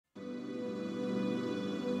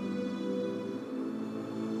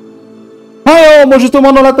Hello, bonjour tout le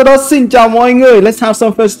monde, on l'attend. Xin chào mọi người. Let's have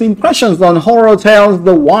some first impressions on Horror Tales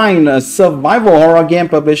The Wine, a survival horror game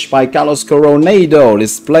published by Carlos Coronado.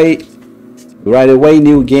 Let's play right away.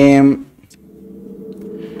 New game.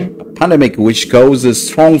 A pandemic which causes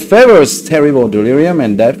strong fevers, terrible delirium,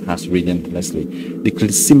 and death has relentlessly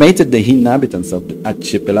decimated the inhabitants of the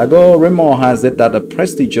archipelago. Rumor has it that a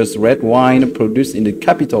prestigious red wine produced in the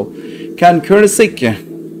capital can cure the sick.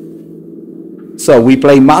 So we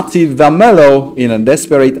play Marty Vermello in a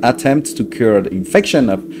desperate attempt to cure the infection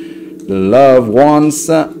of the loved ones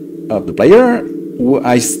of the player.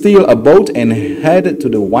 I steal a boat and head to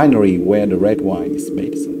the winery where the red wine is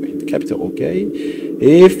made. So in the capital, okay.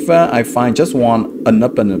 If I find just one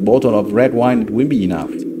unopened bottle of red wine, it will be enough.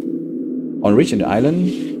 On reaching the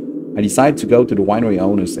island, I decide to go to the winery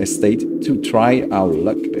owner's estate to try our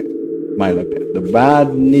luck there. My luck there. The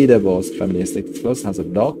Banydebosc family estate close has a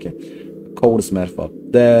dock. Cold smell of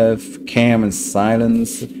death, calm and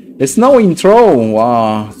silence. There's no intro.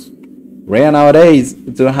 Wow, rare nowadays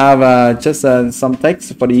to have just some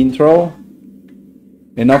text for the intro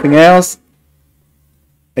and nothing else.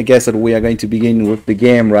 I guess that we are going to begin with the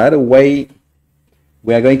game right away.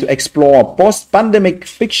 We are going to explore a post-pandemic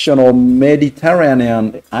fictional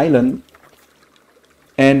Mediterranean island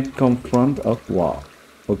and confront a war.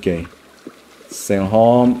 Okay, sail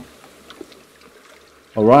home.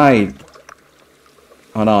 All right.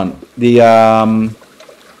 Hold on.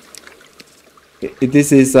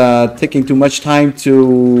 This is taking too much time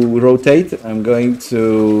to rotate. I'm going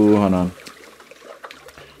to hold on.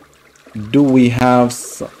 Do we have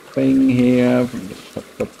something here?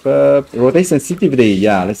 Rotate sensitivity.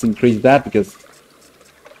 Yeah, let's increase that because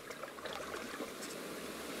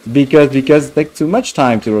it takes too much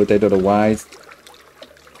time to rotate otherwise.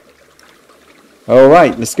 All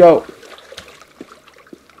right, let's go.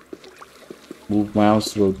 Move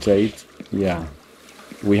mouse, rotate. Yeah,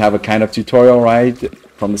 we have a kind of tutorial right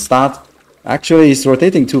from the start. Actually, it's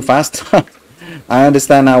rotating too fast. I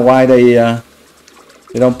understand now why they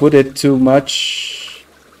don't put it too much.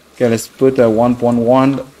 Okay, let's put a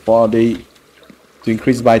 1.1 for the to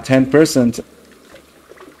increase by 10%.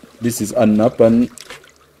 This is unopened.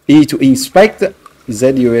 E to inspect,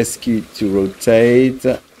 ZUSQ to rotate,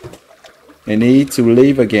 and E to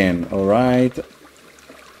leave again. All right.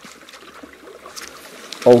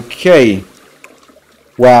 Okay,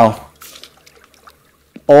 well,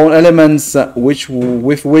 all elements with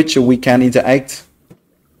which we can interact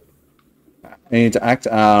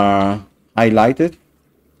are highlighted.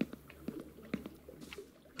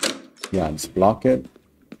 Yeah, let's block it.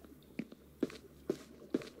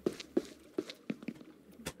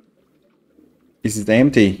 This is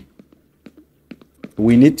empty.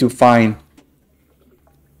 We need to find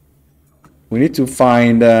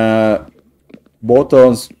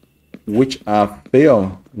bottles which are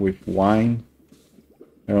filled with wine.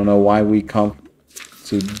 I don't know why we come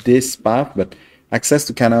to this path, but access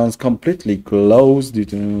to canals completely closed due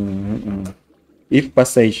to if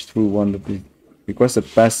passage through one of the request a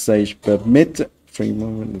passage permit free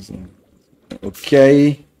movement.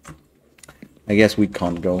 Okay, I guess we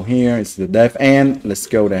can't go here. It's the death end. Let's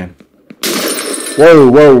go then. Whoa,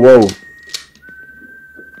 whoa, whoa.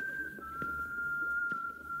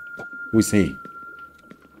 We see.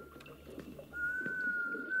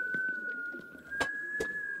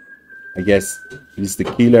 I guess this is the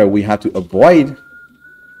killer we have to avoid.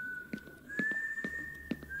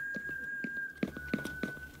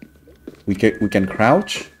 We can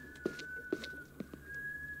crouch.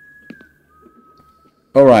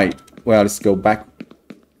 All right. Well, let's go back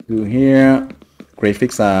to here.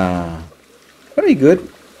 Graphics are very good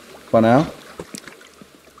for now.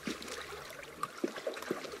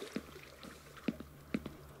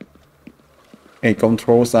 And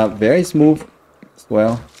controls are very smooth as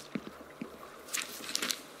well.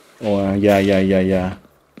 Oh, yeah.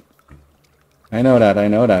 I know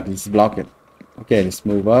that. Let's block it. Okay, let's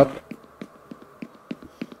move up.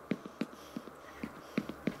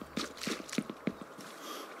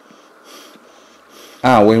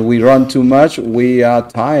 When we run too much, we are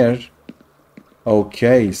tired.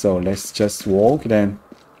 Okay, so let's just walk then.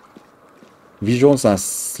 Visuals are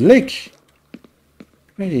slick.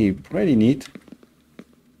 Pretty neat.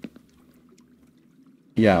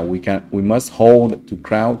 Yeah, we must hold to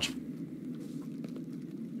crouch.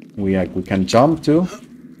 We can jump too.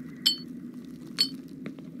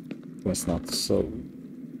 Was not so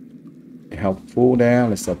helpful there.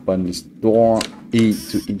 Let's open this door. E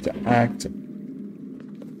to interact.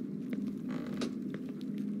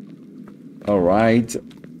 All right.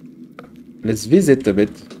 Let's visit a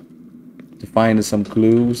bit to find some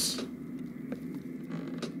clues.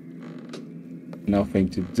 Nothing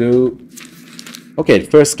to do. Okay,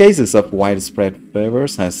 first cases of widespread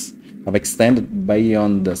fevers have extended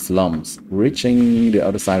beyond the slums, reaching the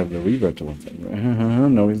other side of the river towards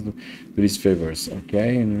no reason to these fevers.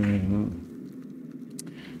 Okay.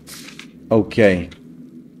 Okay.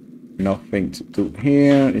 Nothing to do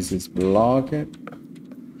here. Is this blocked?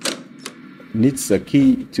 Needs a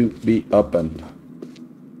key to be opened.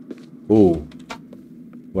 Oh.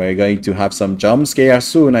 We're going to have some jump scares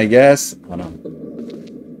soon, I guess. Oh no.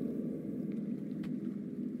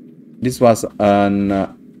 This was an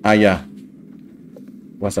yeah,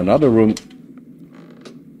 was another room.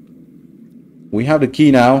 We have the key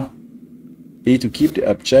now. E to keep the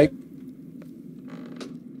object.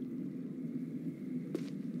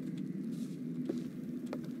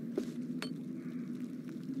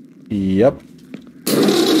 Yep.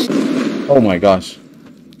 Oh my gosh.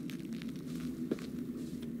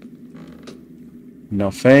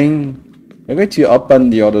 Nothing. I'm going to open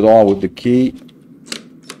the other door with the key.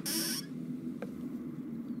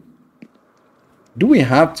 Do we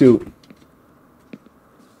have to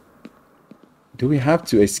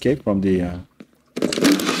escape from the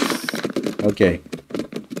okay.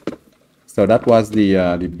 So that was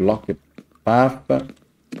the blocked path.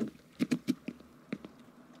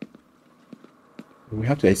 We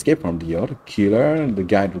have to escape from the other killer, the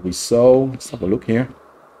guy that we saw. Let's have a look here.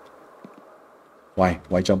 Why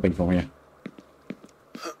jumping from here?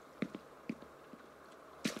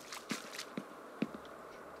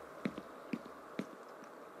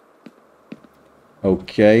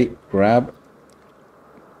 Okay, grab.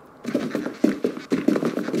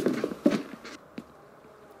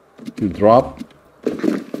 To drop.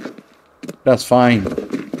 That's fine.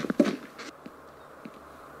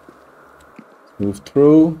 Move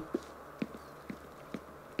through.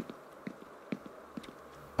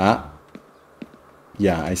 Ah.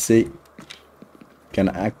 Yeah, I see. Can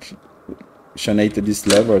actionate this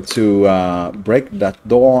lever to break that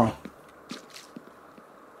door.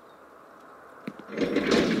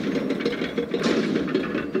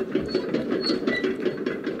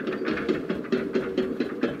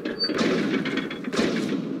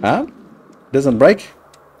 Huh? Doesn't break?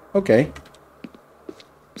 Okay.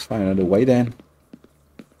 Let's find another way then.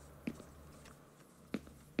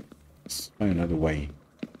 Let's find another way.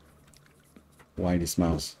 Why this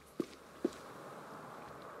mouse?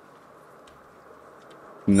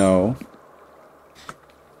 No.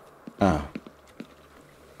 Ah.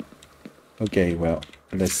 Okay, well,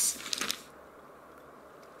 let's...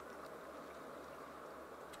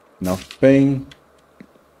 Nothing.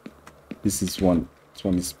 This is one. This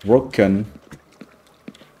one is broken.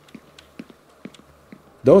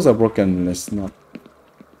 Those are broken. Let's not...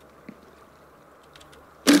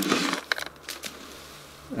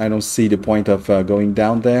 I don't see the point of going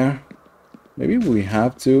down there. Maybe we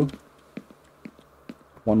have to.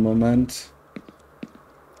 One moment.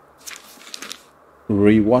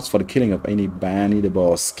 Rewards for the killing of any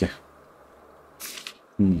Banydebosc.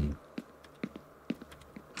 And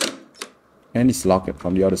it's locked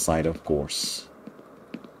from the other side, of course.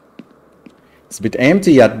 It's a bit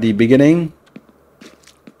empty at the beginning.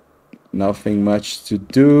 Nothing much to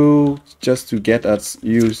do. Just to get us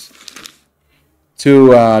used to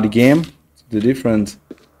the game, the different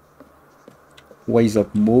ways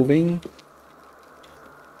of moving.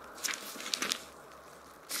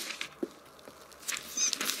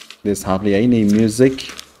 There's hardly any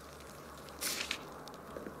music.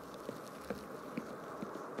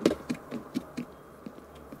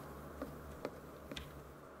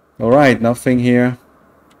 All right, nothing here.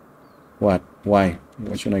 What? Why?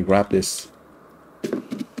 Why should I grab this?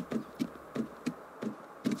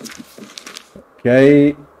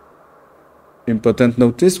 Okay. Important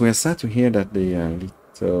notice. We are sad to hear that the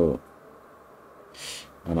little...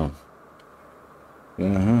 I don't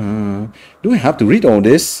know. Do I have to read all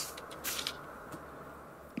this?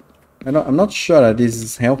 I'm not sure that this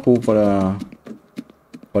is helpful for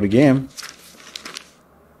the game.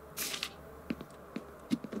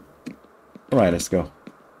 All right, let's go.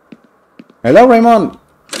 Hello, Raymond.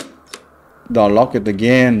 Don't lock it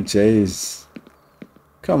again, jeez.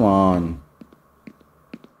 Come on.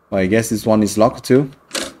 Well, I guess this one is locked too.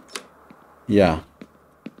 Yeah.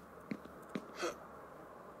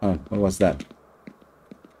 Oh, what was that?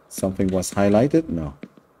 Something was highlighted? No.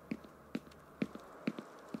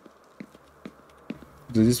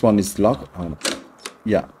 So this one is locked. Oh, no.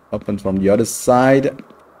 Yeah, open from the other side.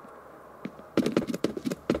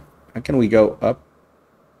 How can we go up?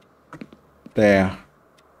 There.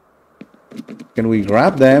 Can we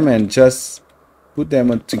grab them and just put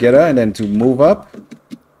them together and then to move up?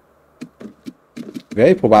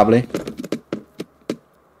 Very probably.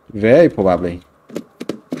 Very probably.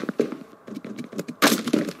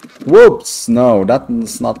 Whoops! No,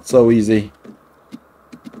 that's not so easy.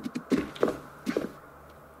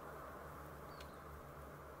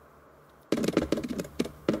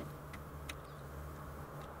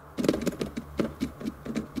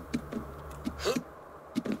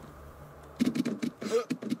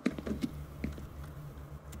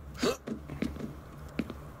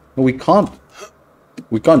 We can't.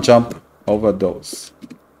 We can't jump over those.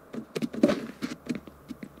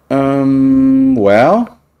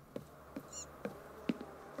 Well.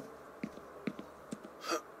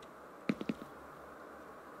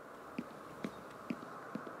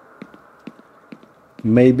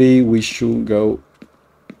 Maybe we should go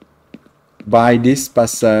by this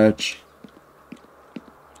passage.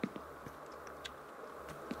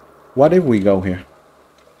 What if we go here?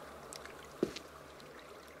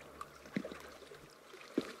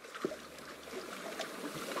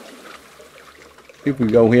 If we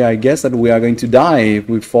go here, I guess that we are going to die if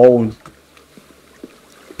we fall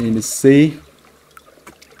in the sea.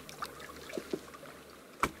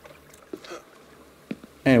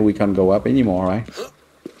 And we can't go up anymore, right?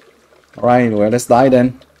 Alright, well, let's die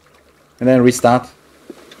then. And then restart.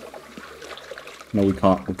 No, we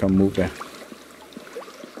can't. We can't move there.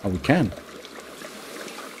 Oh, we can.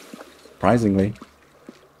 Surprisingly.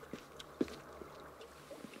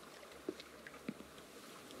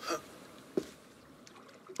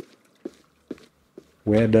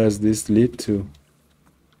 Where does this lead to?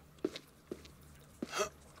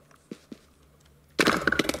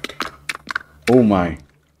 Oh my.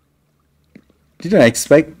 Didn't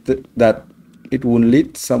expect that it would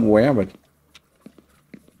lead somewhere, but...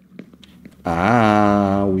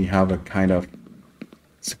 Ah, we have a kind of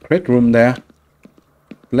secret room there.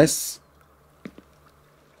 Let's...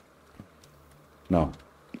 No.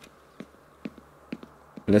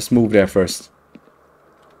 Let's move there first.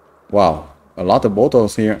 Wow. A lot of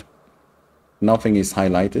bottles here. Nothing is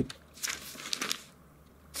highlighted.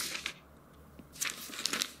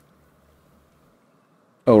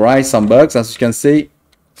 Alright, some bugs as you can see.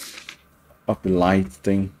 Of the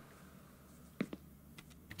lighting.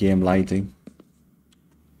 Game lighting.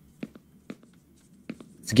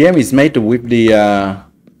 This game is made with the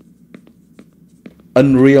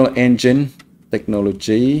Unreal Engine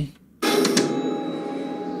technology.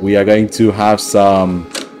 We are going to have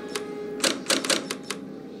some...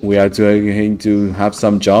 We are going to have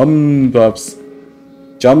some jump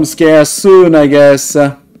scares soon, I guess.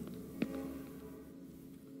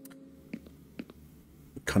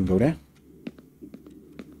 Can't go there.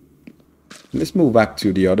 Let's move back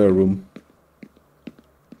to the other room.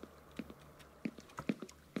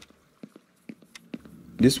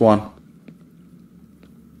 This one.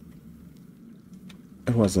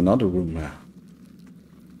 It was another room there.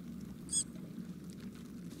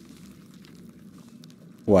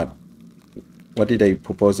 What? What did they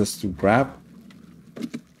propose us to grab?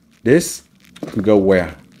 This? To go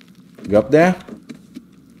where? Go up there?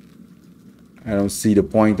 I don't see the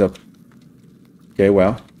point of... Okay,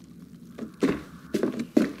 well.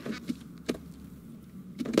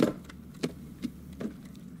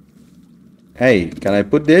 Hey, can I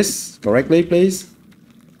put this correctly, please?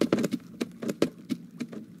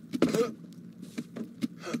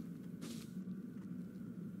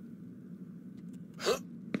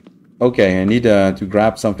 Okay, I need to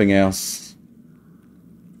grab something else.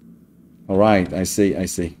 Alright, I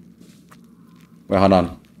see. Well, hold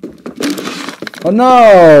on. Oh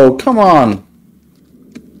no! Come on!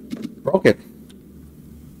 Broke it.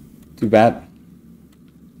 Too bad.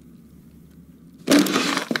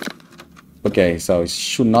 Okay, so it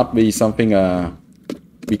should not be something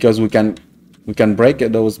because we can break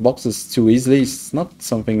those boxes too easily. It's not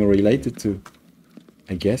something related to,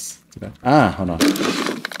 I guess. To that. Ah, hold on.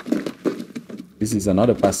 This is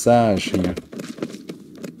another passage here.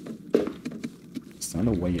 It's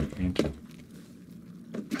another way of entering.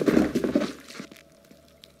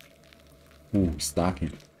 Oh, it's dark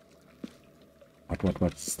here.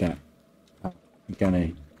 What's that?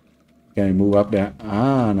 Can I move up there?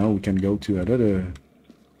 Ah, no, we can go to another...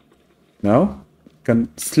 No? Can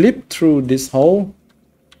slip through this hole?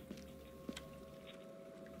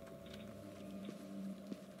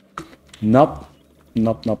 Nope.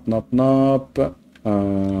 Nope. I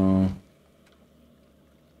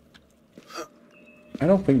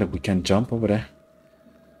don't think that we can jump over there.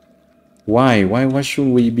 Why should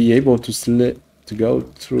we be able to slip to go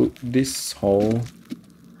through this hole?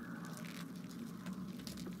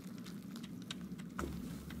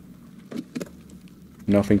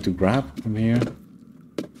 Nothing to grab from here.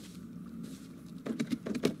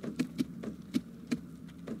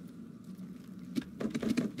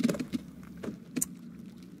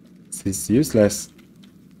 It's useless.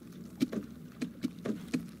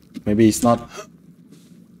 Maybe it's not.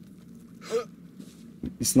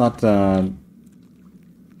 It's not.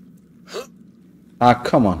 Ah,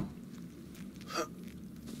 come on.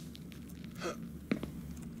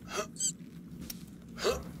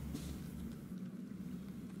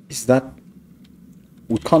 Is that?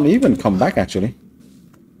 We can't even come back actually.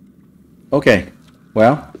 Okay.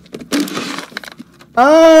 Well.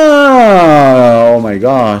 Ah! Oh my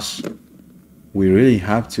gosh. We really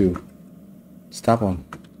have to stop on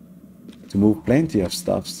to move plenty of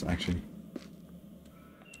stuffs actually.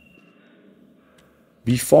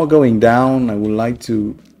 Before going down, I would like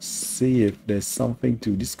to see if there's something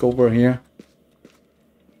to discover here.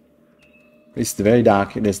 It's very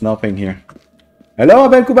dark. There's nothing here. Hello,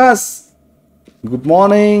 Ben Kubas. Good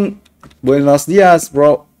morning. Buenos dias,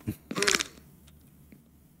 bro.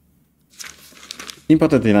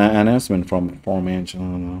 Important announcement from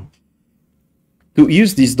Foreman. To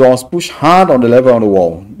use these doors, push hard on the lever on the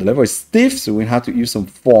wall. The lever is stiff, so we have to use some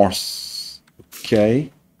force.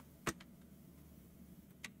 Okay.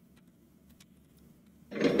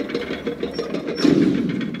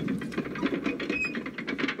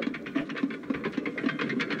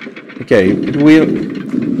 Okay, it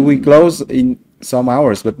will close in some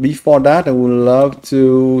hours, but before that, I would love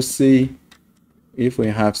to see if we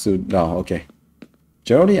have to. No, okay.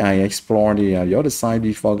 Generally, I explore the other side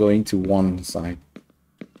before going to one side.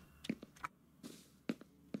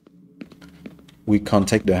 We can't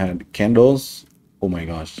take the candles. Oh my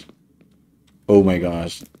gosh. Oh my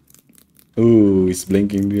gosh. Ooh, it's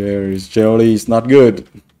blinking there. Generally, it's not good.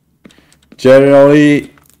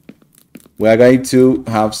 Generally, we are going to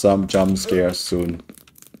have some jump scares soon.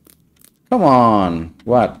 Come on.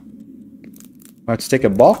 What? Let's take a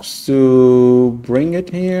box to bring it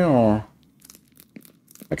here, or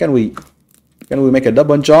how can we make a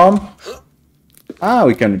double jump? Ah,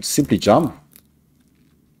 we can simply jump.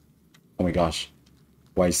 Oh my gosh.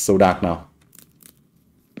 Why it's so dark now?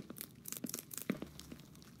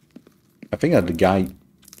 I think that the guy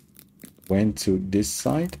went to this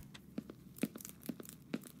side.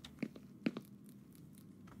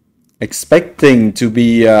 Expecting to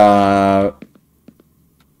be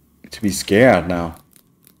scared now.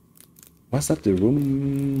 Was that the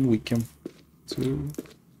room we came to?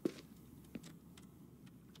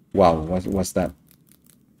 Wow, what's that?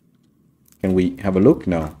 Can we have a look?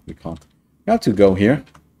 No, we can't. We have to go here.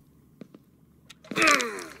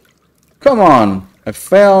 Come on! I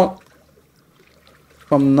fell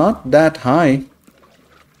from not that high.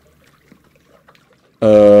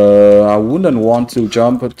 I wouldn't want to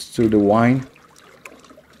jump to the wine.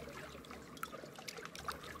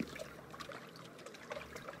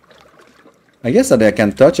 I guess that I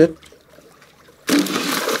can touch it.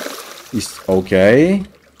 It's okay.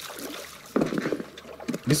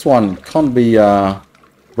 This one can't be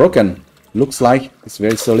broken. Looks like it's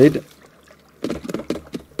very solid.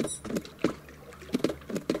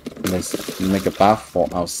 Let's make a path for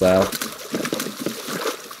ourselves.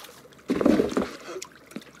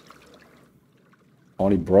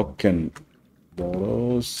 Only broken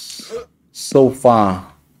bottles. So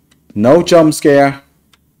far, no jump scare.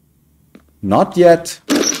 Not yet.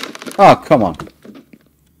 Oh, come on.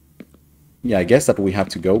 Yeah, I guess that we have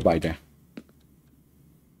to go by there.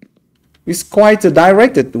 It's quite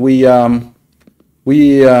directed. We don't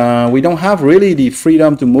have really the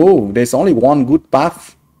freedom to move. There's only one good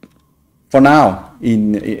path for now.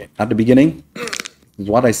 At the beginning, is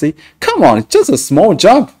what I see. Come on, it's just a small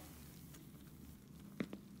jump.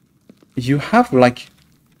 You have like,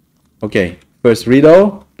 okay, first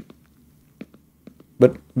riddle.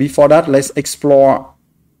 But before that, let's explore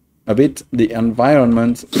a bit the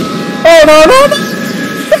environment. Oh no no no!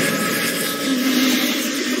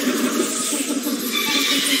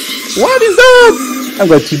 What is that? I'm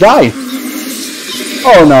going to die.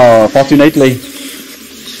 Oh no! Fortunately,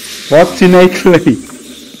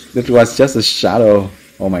 that was just a shadow.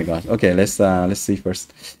 Oh my god. Okay, let's see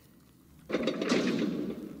first.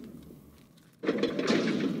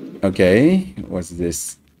 Okay, what's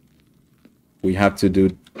this? We have to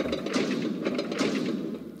do.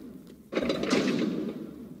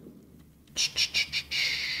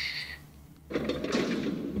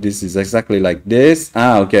 This is exactly like this.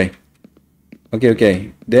 Ah, okay.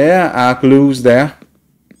 Okay. There are clues there.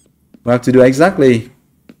 We have to do exactly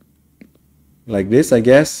like this, I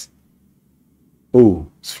guess. Oh,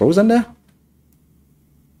 it's frozen there.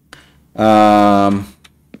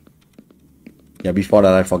 Yeah, before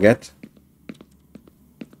that I forget.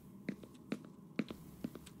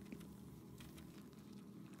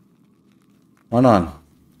 Hold on.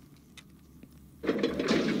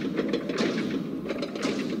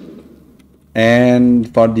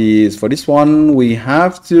 And for this one, we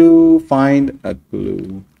have to find a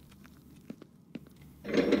clue.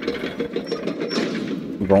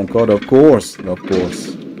 Wrong code, of course, of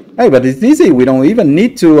course. Hey, but it's easy. We don't even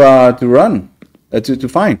need to run to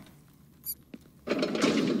find.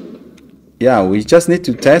 Yeah, we just need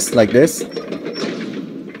to test like this.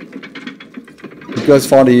 Because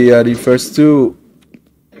for the first two,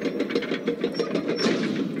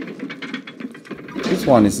 this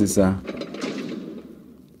one is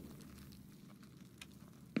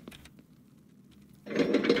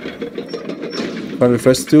for the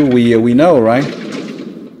first two we know, right?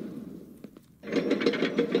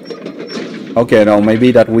 Okay, no,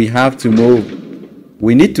 maybe that we have to move.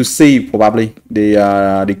 We need to see probably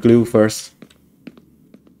the clue first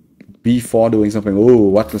before doing something. Oh,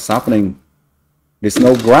 what is happening? There's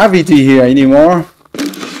no gravity here anymore.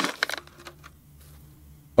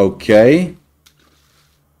 Okay.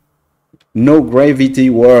 No gravity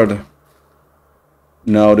word.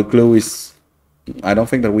 No, the clue is... I don't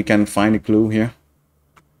think that we can find a clue here.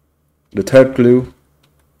 The third clue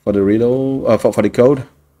for the riddle, for the code.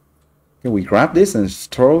 Can we grab this and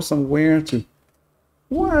throw somewhere to...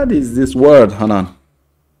 What is this word? Hold on.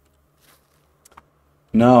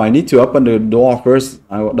 No, I need to open the door first.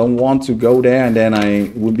 I don't want to go there and then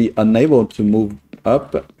I will be unable to move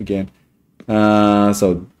up again.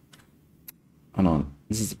 So, hold on.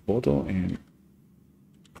 This is a portal and...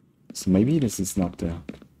 So maybe this is not the...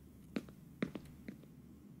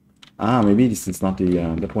 Ah, maybe this is not the...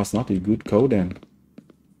 that was not a good code then.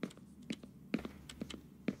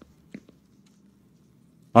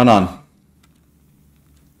 Hold on.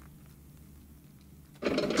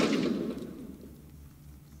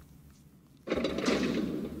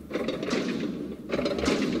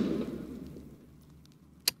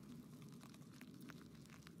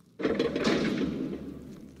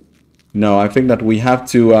 No, I think that we have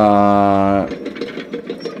to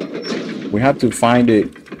find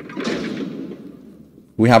it.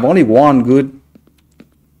 We have only one good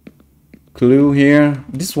clue here.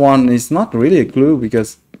 This one is not really a clue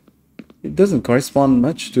because it doesn't correspond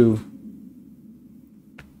much to...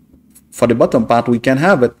 For the bottom part we can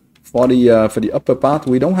have it. For the upper part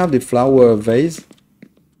we don't have the flower vase.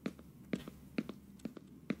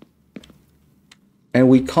 And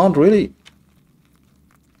we can't really...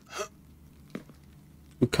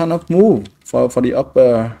 We cannot move for the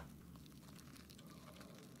upper...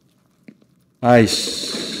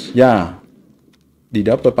 Yeah.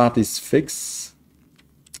 The upper part is fixed.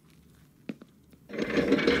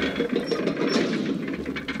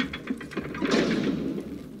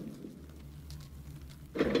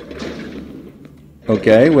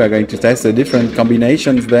 Okay, we are going to test the different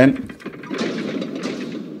combinations then.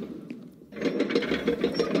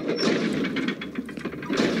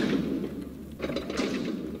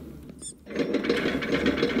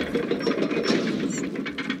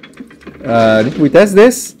 Did we test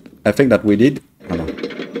this? I think that we did. Oh, no.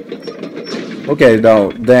 Okay,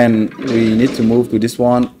 now then we need to move to this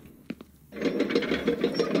one.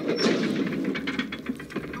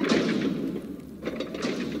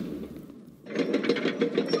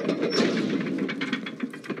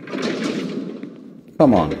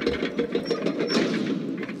 Come on.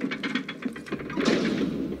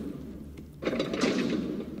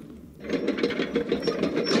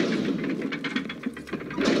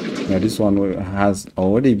 Now this one has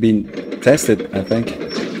already been tested, I think.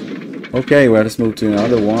 Okay, well, let's move to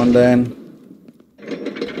another one then.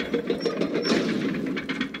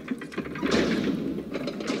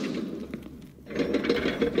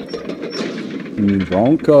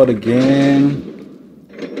 Wrong code again.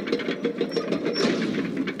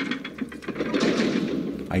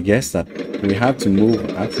 I guess that we have to move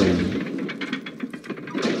actually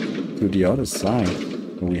to the other side.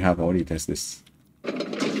 We have already tested this.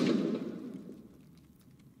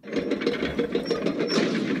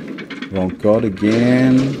 Wrong code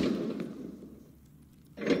again.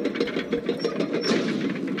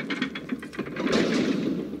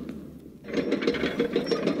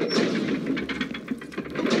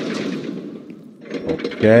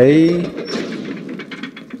 Okay.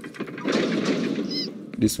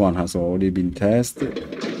 This one has already been tested.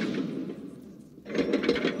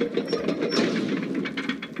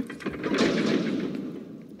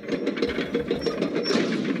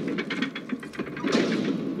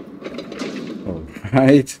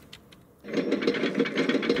 Right.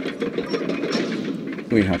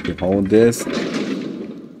 We have to hold this.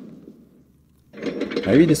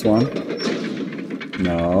 Maybe this one.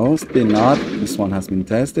 No, still not. This one has been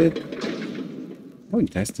tested. Oh, we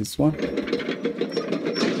test this one.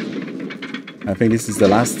 I think this is the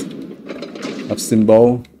last. of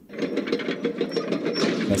symbol.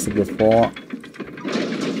 That's it before.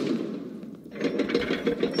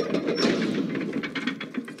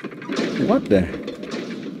 What the?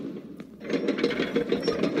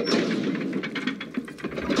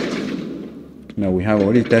 No, we have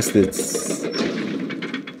already tested. This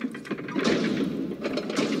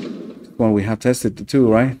one we have tested the two,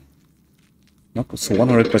 right? Not so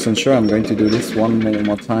 100% sure. I'm going to do this one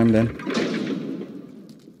more time then.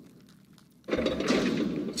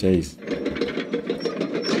 Jeez.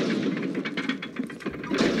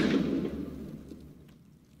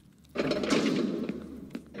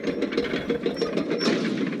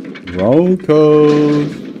 Roll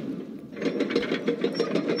code.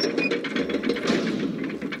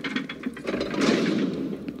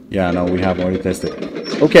 Yeah, no, we have already tested.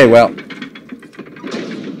 Okay, well,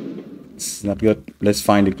 it's not good. Let's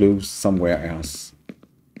find the clues somewhere else.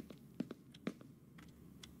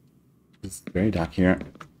 It's very dark here.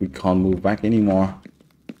 We can't move back anymore.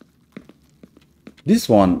 This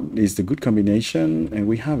one is the good combination, and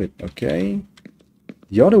we have it. Okay.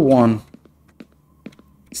 The other one,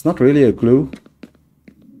 it's not really a clue.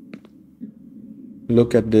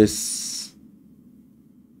 Look at this.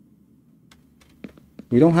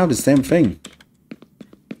 We don't have the same thing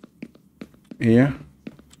here.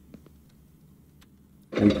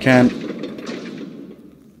 We can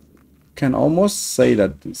almost say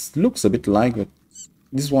that this looks a bit like it.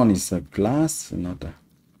 This one is a glass, not a.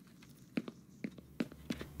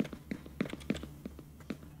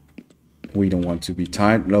 We don't want to be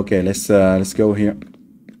tired. Okay, let's go here.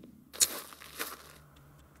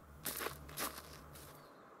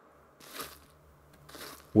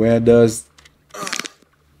 Where does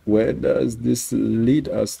this lead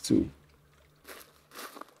us to?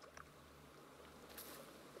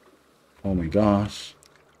 Oh my gosh.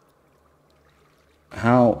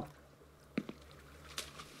 How?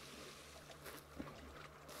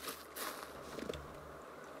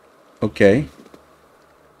 Okay.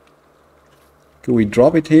 Could we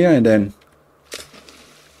drop it here and then?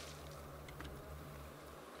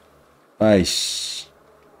 Aish.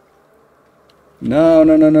 No.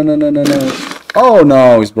 Oh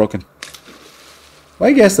no, it's broken. Well,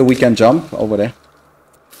 I guess that we can jump over there.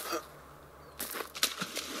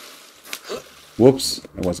 Whoops,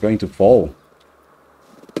 I was going to fall.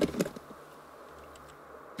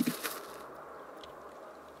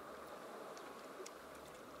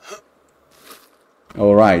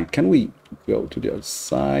 Alright, can we go to the other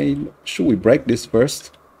side? Should we break this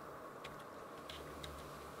first?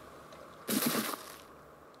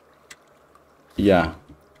 Yeah.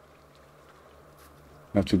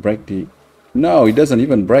 Have to break the... No, it doesn't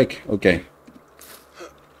even break. Okay.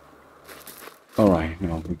 Alright,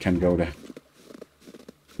 no, we can't go there.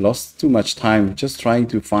 Lost too much time just trying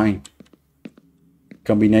to find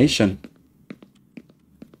combination.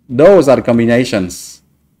 Those are the combinations.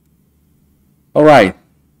 Alright.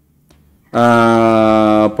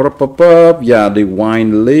 Yeah, the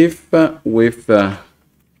wine leaf with the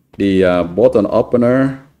bottle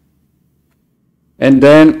opener. And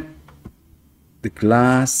then the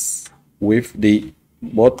glass with the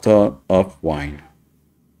bottle of wine.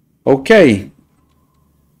 Okay.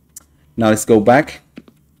 Now let's go back.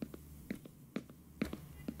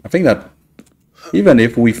 I think that even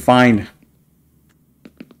if we find...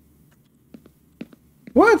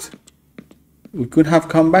 What? We could have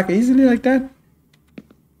come back easily like that?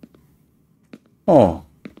 Oh.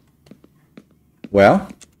 Well.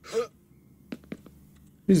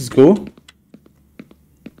 This is cool.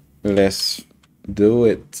 Let's do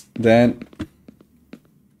it then.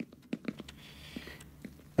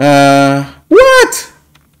 What?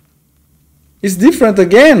 It's different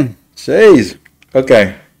again. Jeez.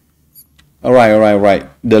 Okay. Alright.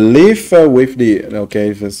 The leaf with the...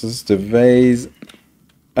 Okay, this is the vase.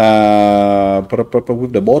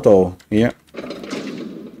 With the bottle here.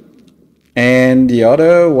 And the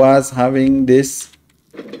other was having this.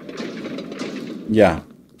 Yeah.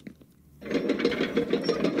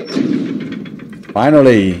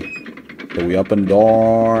 Finally. So we open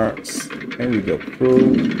doors. And we go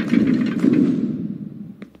through.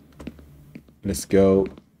 Let's go.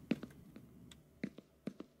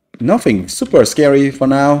 Nothing super scary for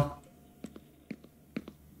now.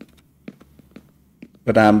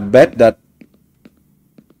 But I bet that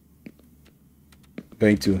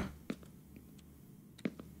going to...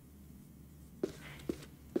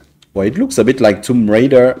 Well, it looks a bit like Tomb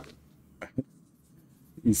Raider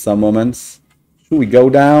in some moments. Should we go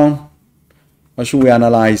down? Or should we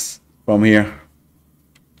analyze from here?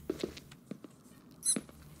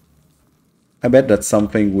 I bet that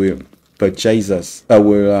something will purchase us,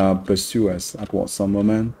 will pursue us at some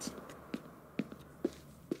moment.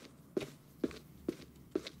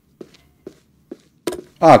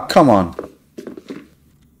 Ah, come on.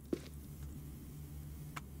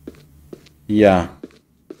 Yeah.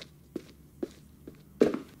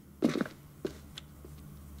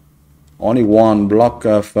 Only one block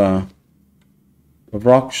of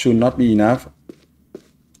rock should not be enough.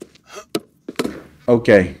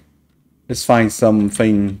 Okay. Let's find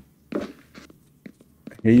something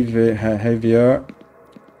heavier.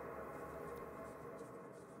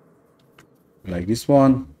 Like this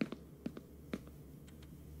one.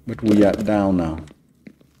 But we are down now.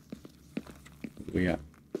 We are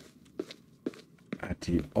at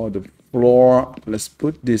the other floor. Let's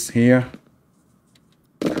put this here.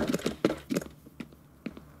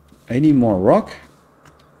 Any more rock?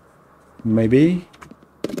 Maybe.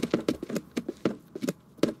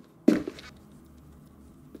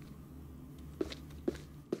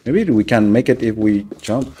 Maybe we can make it if we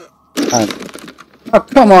jump. Oh,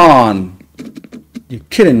 come on! You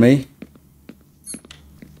kidding me?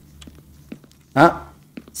 Ah,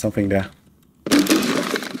 something there.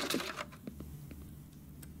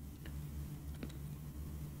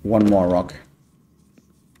 One more rock.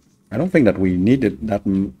 I don't think that we needed that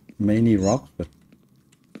many rocks, but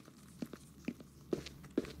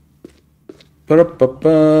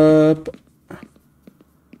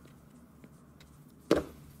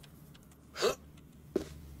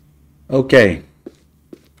okay.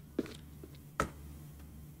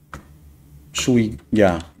 Should we?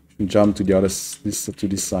 Yeah, jump to the other to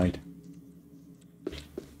this side.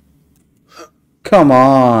 Come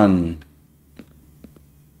on!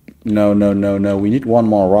 No, no, no, no. We need one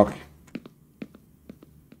more rock.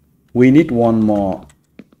 We need one more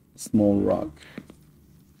small rock.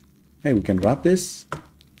 Hey, we can grab this.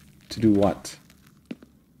 To do what?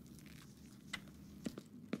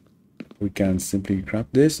 We can simply grab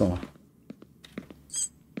this, or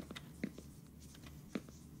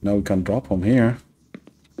no, we can drop from here.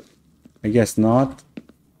 I guess not.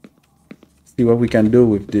 See what we can do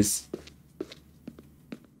with this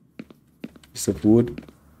piece of wood.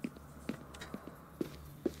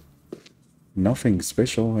 Nothing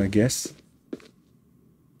special, I guess.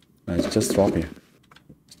 Let's just drop here.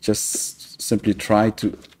 Just simply try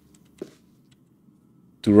to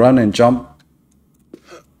run and jump.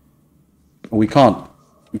 We can't.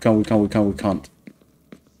 We can't.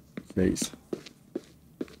 Please.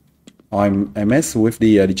 I mess with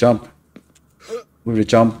the jump. With the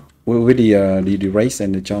jump. With the race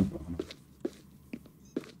and the jump.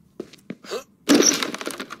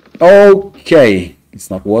 Okay. It's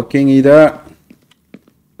not working either.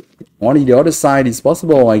 Only the other side is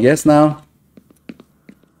possible, I guess now.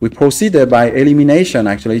 We proceeded by elimination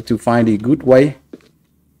actually to find a good way.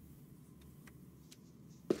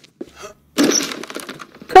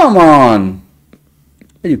 Come on!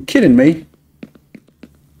 Are you kidding me?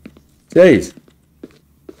 Jeez.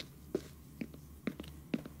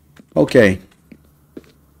 Okay.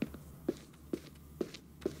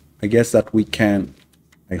 I guess that we can.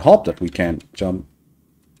 I hope that we can jump.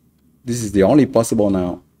 This is the only possible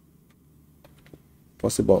now.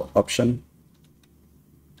 Possible option.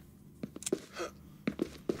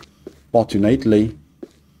 Fortunately,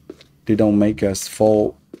 they don't make us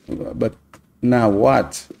fall. But now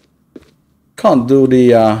what? Can't do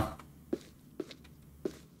the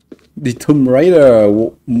Tomb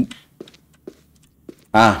Raider.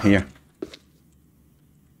 Ah, here.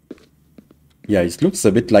 Yeah, it looks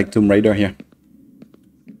a bit like Tomb Raider here.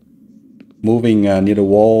 Moving near the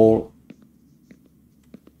wall,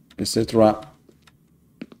 etc.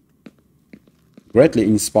 Greatly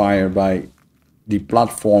inspired by the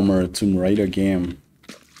platformer Tomb Raider game.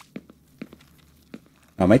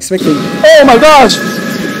 I'm expecting. Oh my gosh!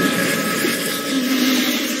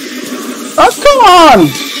 Oh, come on!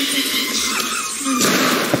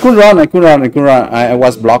 I couldn't run. I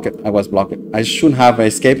was blocked. I should have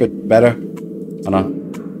escaped it better. Oh no.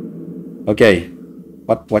 Okay.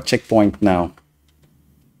 What checkpoint now?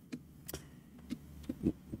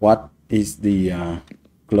 What is the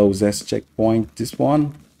closest checkpoint? This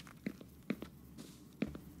one?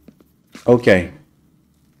 Okay.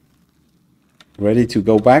 Ready to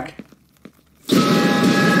go back?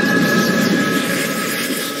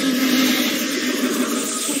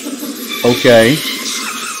 Okay.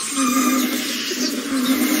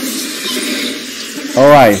 All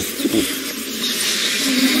right.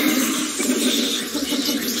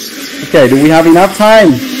 Okay, do we have enough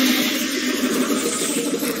time?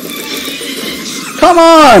 Come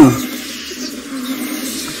on!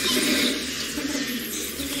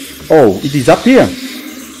 Oh, it is up here.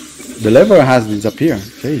 The lever has disappeared.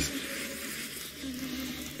 Jeez.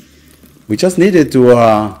 We just needed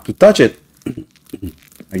to touch it.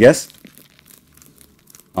 I guess.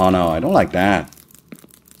 Oh no, I don't like that.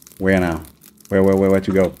 Where now? Where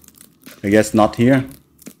to go? I guess not here.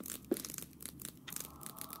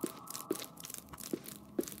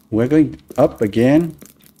 We're going up again.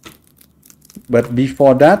 But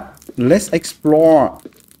before that, let's explore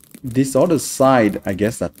this other side. I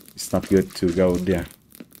guess that it's not good to go there.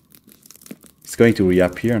 It's going to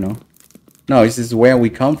reappear, no? No, this is where we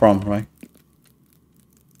come from, right?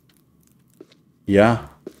 Yeah.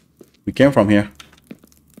 We came from here.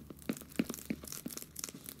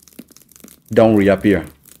 Don't reappear.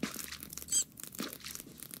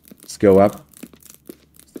 Let's go up.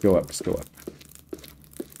 Let's go up, let's go up.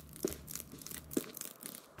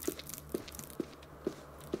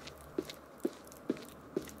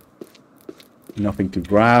 Nothing to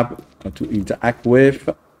grab or to interact with.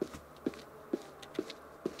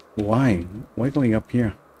 Why? Why going up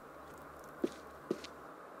here?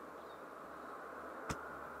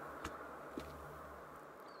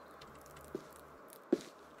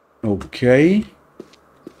 Okay.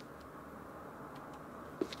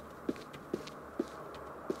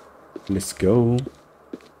 Let's go.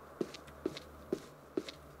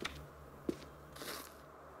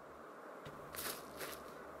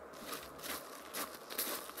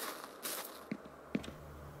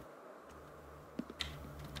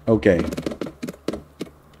 Okay.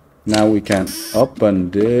 Now we can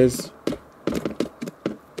open this.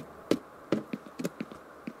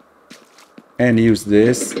 And use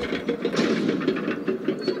this.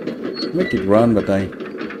 Make it run, but I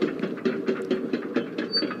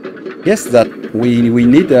guess that we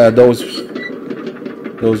need those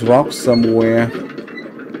rocks somewhere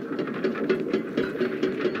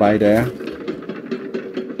by there.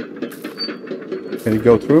 Can it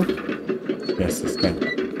go through? Yes, it can.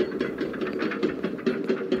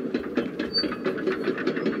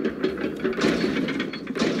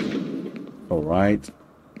 All right.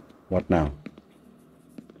 What now?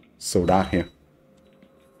 So dark here.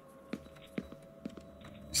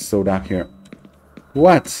 So dark here.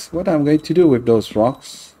 What I'm going to do with those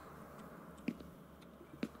rocks?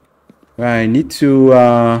 I need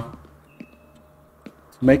to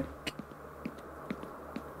make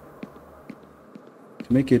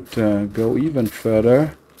it go even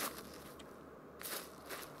further.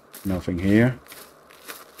 Nothing here.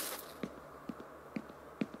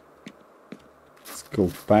 Let's go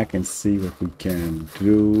back and see what we can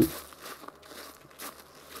do.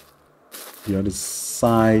 The other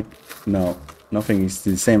side, no, nothing is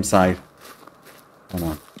the same side. Oh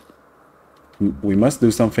no. We must do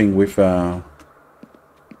something with it,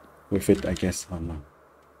 I guess. Oh no.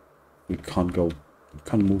 We can't go. We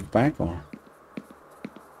can't move back, or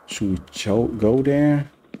should we go there?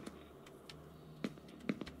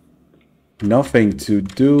 Nothing to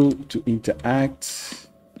do to interact.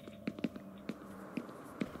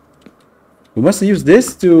 We must use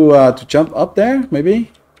this to jump up there, maybe.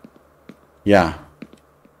 Yeah,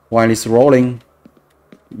 while it's rolling.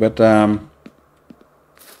 But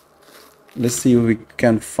let's see if we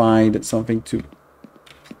can find something to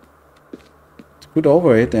put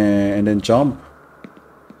over it and then jump.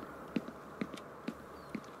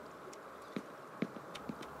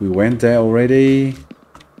 We went there already.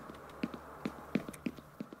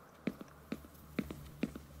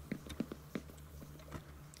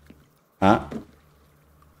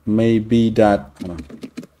 Maybe that.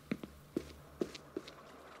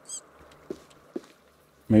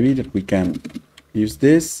 Maybe that we can use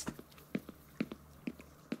this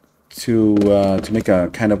to make a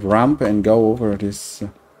kind of ramp and go over this.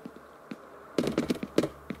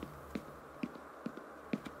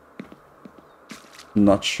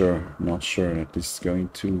 Not sure that this is going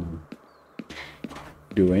to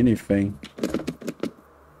do anything.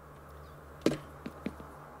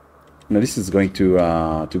 No, this is going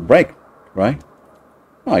to break, right?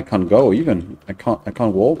 Oh, I can't go even. I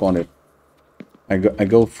can't walk on it. I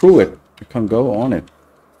go through it. I can't go on it.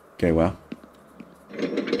 Okay, well.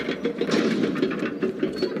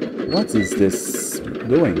 What is this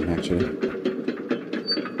doing, actually?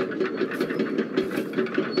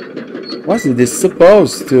 What is this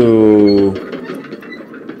supposed to...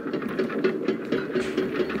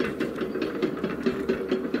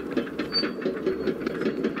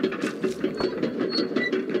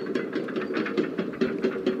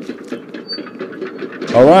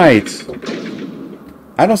 Alright.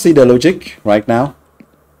 I don't see the logic right now.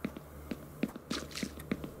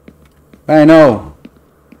 I know.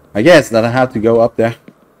 I guess that I have to go up there.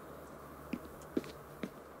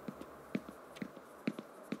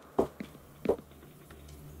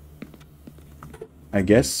 I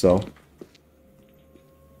guess so.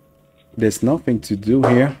 There's nothing to do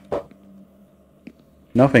here.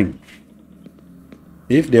 Nothing.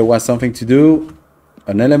 If there was something to do,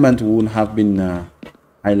 an element would have been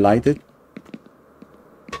highlighted.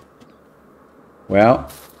 Well,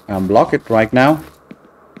 I'm blocked right now.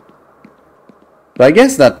 So I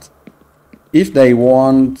guess that if they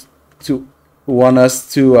want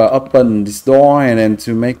us to open this door and then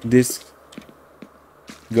to make this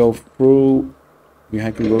go through, we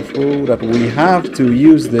have to go through, that we have to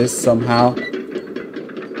use this somehow.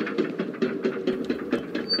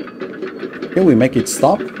 Can we make it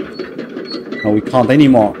stop? No, we can't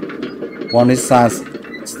anymore. Once it has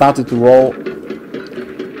started to roll,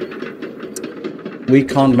 we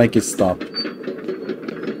can't make it stop.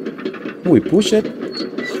 Can we push it?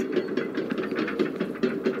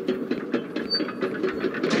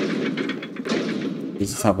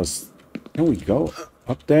 Does this have a... Can we go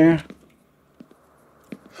up there?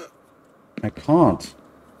 I can't.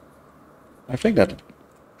 I think that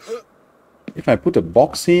if I put a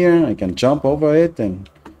box here, I can jump over it and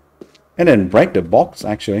then break the box,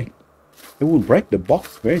 actually. It will break the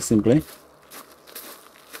box very simply.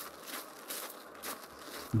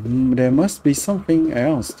 There must be something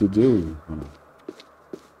else to do.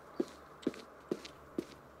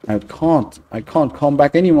 I can't come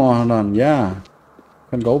back anymore. Hold on. Yeah.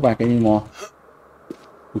 Can't go back anymore.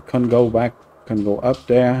 We can't go back. Can't go up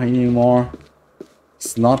there anymore.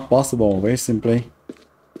 It's not possible, very simply.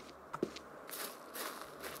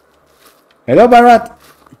 Hello, Barrett.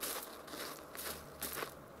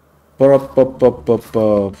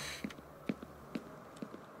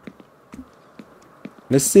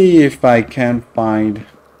 Let's see if I can find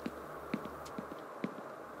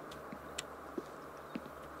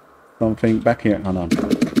something back here. Hold on.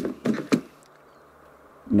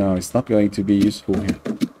 No, it's not going to be useful here.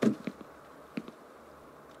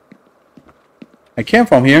 I came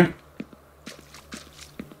from here.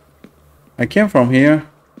 I came from here.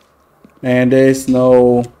 And there's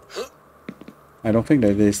no... I don't think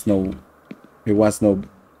that there's no... There was no...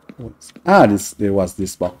 Ah, there was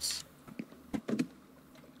this box.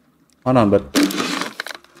 Hold on, but...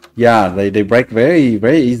 Yeah, they break very,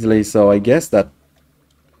 very easily, so I guess that...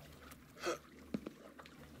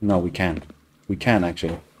 No, we can't. We can,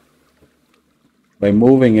 actually. By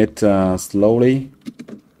moving it slowly...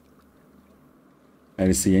 I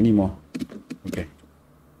don't see anymore. Okay.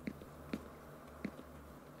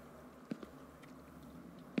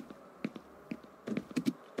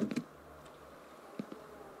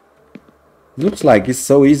 Looks like it's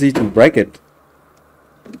so easy to break it.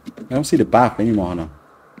 I don't see the path anymore now.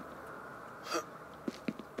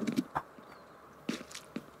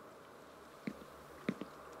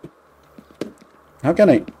 How can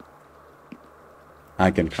I? I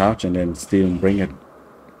can crouch and then still bring it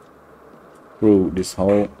through this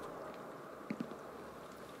hole.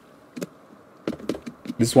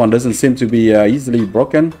 This one doesn't seem to be easily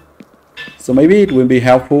broken. So maybe it will be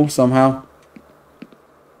helpful somehow.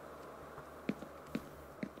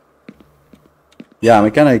 Yeah,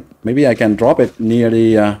 maybe I can drop it near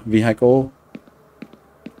the vehicle.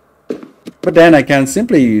 But then I can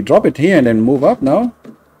simply drop it here and then move up, no?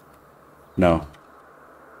 No.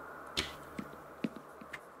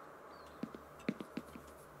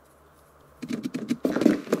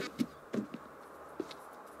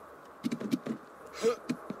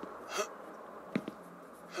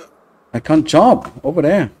 I can't jump over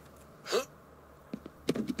there.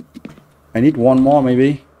 I need one more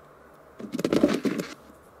maybe.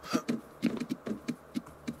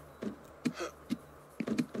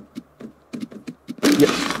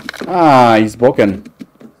 Ah, it's broken.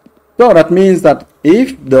 So that means that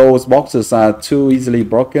if those boxes are too easily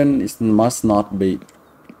broken, it must not be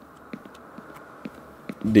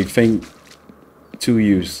the thing to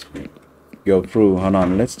use. Go through. Hold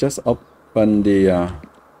on. Let's just open the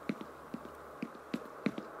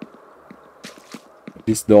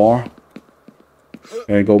this door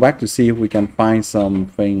and go back to see if we can find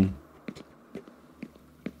something.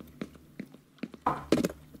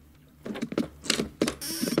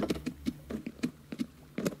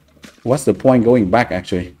 What's the point going back,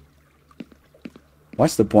 actually?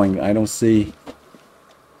 What's the point? I don't see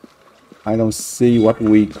what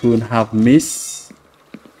we could have missed.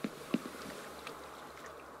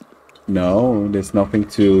 No, there's nothing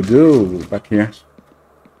to do back here.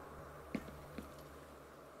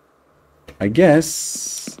 I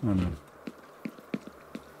guess.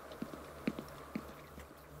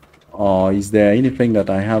 Or is there anything that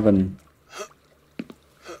I haven't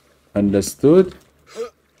understood?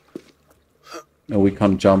 No, we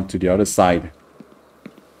can't jump to the other side.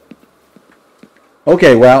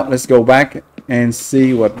 Okay, well, let's go back and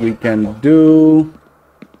see what we can do.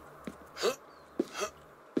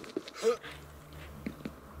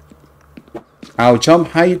 Our jump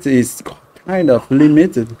height is kind of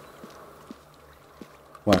limited.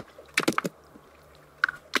 What?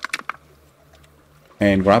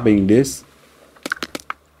 And grabbing this,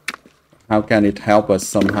 how can it help us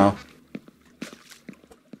somehow?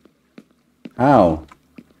 How?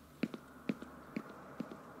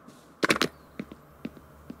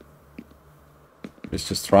 Let's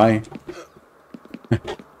just try. I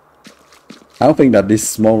don't think that this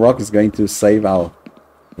small rock is going to save our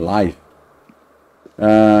life.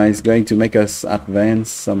 It's going to make us advance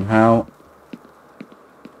somehow.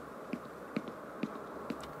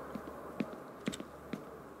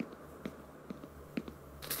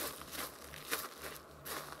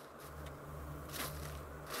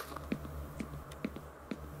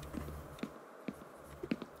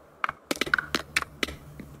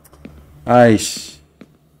 Aish.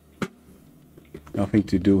 Nothing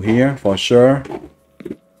to do here for sure.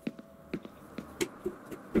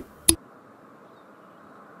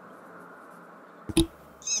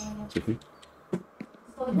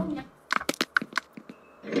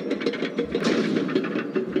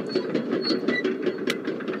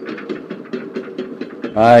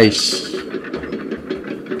 Aish.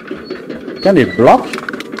 Can it block?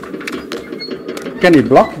 Can it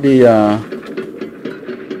block the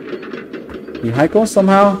vehicle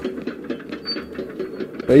somehow?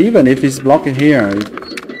 But even if it's blocking here,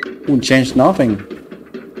 it won't change nothing.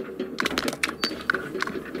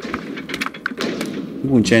 It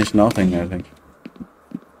won't change nothing, I think.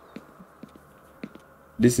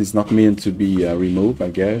 This is not meant to be removed, I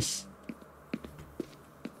guess.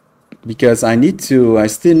 Because I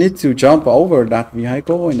still need to jump over that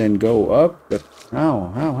vehicle and then go up. But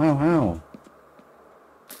how?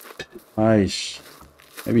 Aish.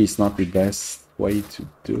 Maybe it's not the best way to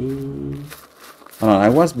do. I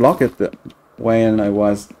was blocked when I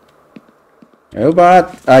was. Oh,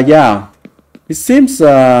 but yeah, it seems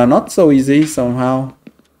not so easy somehow.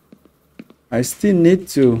 I still need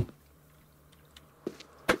to.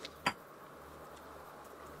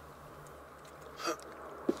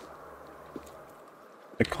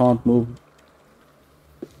 I can't move.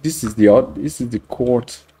 This is the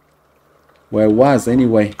court where I was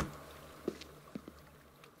anyway.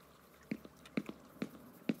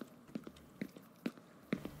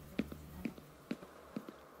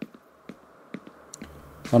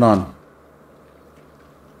 Hold on.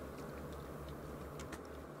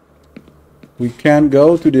 We can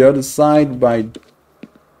go to the other side by...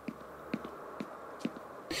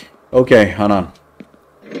 Okay, hold on.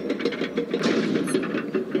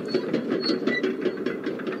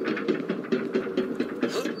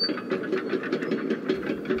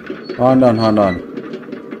 Hold on.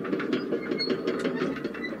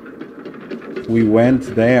 We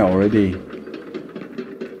went there already.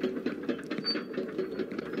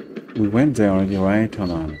 We went there already, right? Hold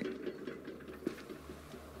on.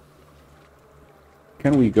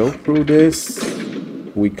 Can we go through this?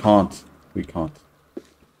 We can't. We can't.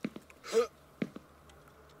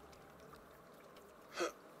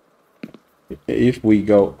 If we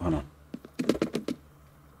go... Hold on.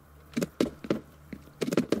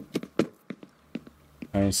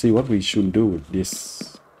 I see what we should do with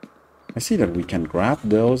this. I see that we can grab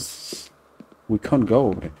those. We can't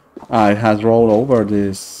go. It has rolled over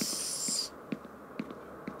this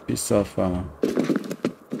piece of... I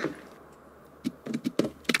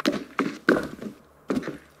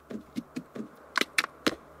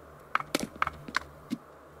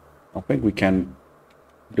think we can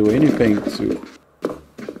do anything to...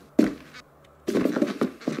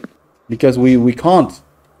 Because we can't.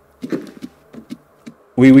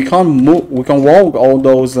 We can't move. We can walk all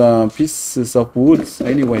those pieces of wood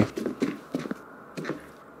anyway.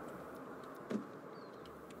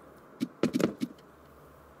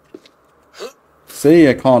 See,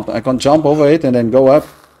 I can't jump over it and then go up.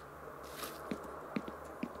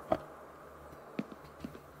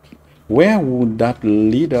 Where would that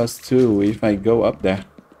lead us to if I go up there?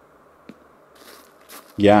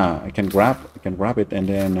 Yeah, I can grab it and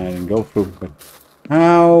then I can go through. But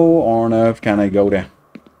how on earth can I go there?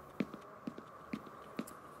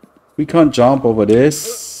 We can't jump over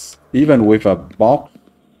this, even with a box,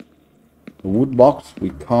 a wood box. We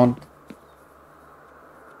can't.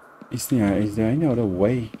 Is there any other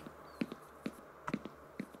way?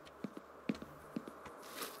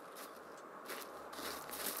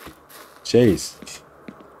 Jeez.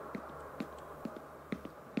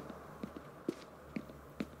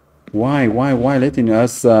 Why letting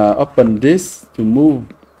us open this to move?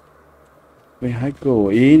 Vehicle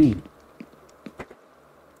in.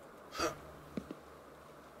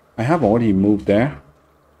 I have already moved there.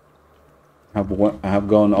 I have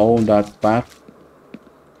gone all that path.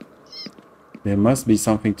 There must be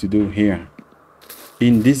something to do here.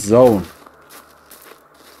 In this zone.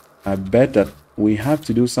 I bet that we have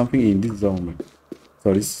to do something in this zone.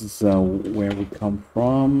 So this is where we come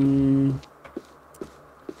from.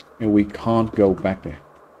 And we can't go back there.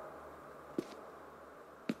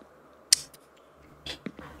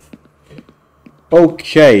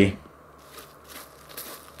 Okay.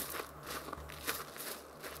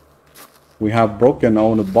 We have broken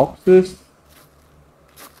all the boxes.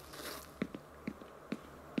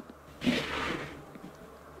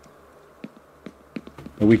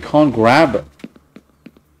 And we can't grab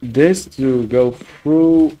this to go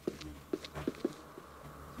through.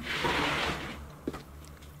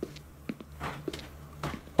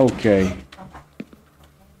 Okay.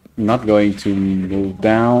 I'm not going to move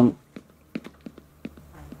down.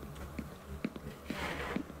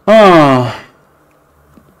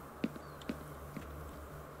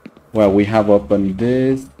 Well, we have opened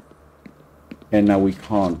this. And now we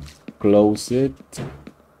can't close it.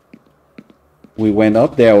 We went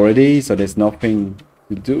up there already, so there's nothing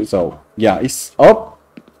to do. So, yeah, it's up.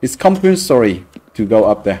 It's compulsory to go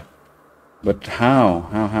up there. But how?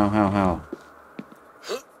 How?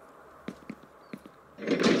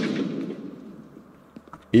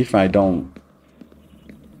 If I don't...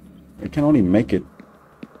 I can only make it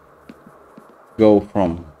go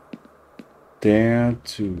from there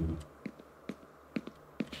to...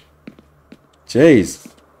 Jeez.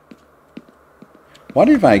 What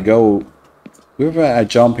if I go... If I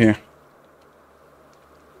jump here?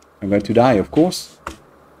 I'm going to die, of course.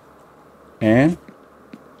 And...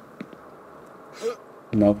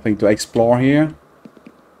 nothing to explore here.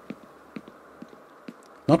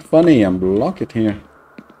 Not funny, I'm blocked here.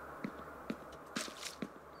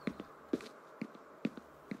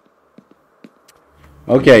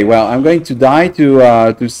 Okay, well, I'm going to die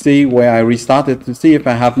to see where I restarted, to see if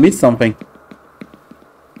I have missed something.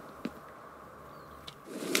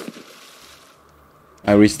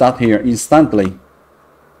 I restart here instantly.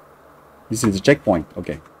 This is the checkpoint.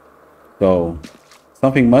 Okay. So,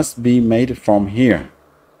 something must be made from here.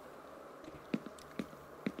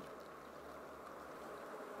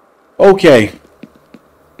 Okay.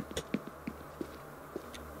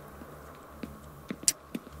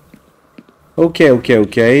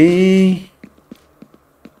 Okay.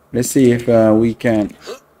 Let's see if we can...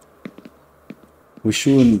 We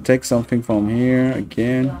shouldn't take something from here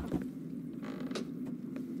again.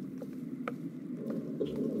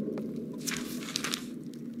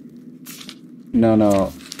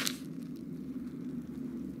 No.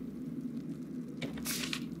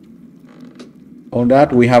 All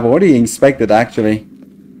that we have already inspected actually.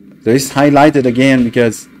 So it's highlighted again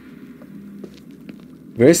because...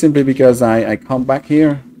 Very simply because I come back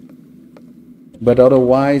here. But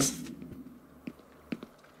otherwise...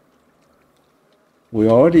 We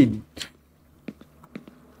already...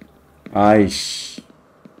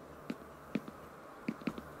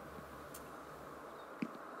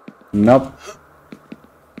 Nope.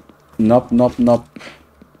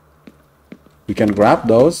 We can grab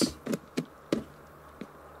those.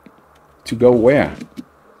 To go where?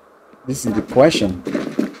 This is the question.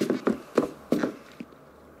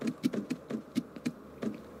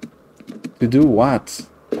 To do what?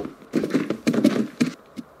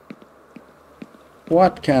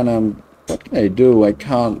 What can I do? I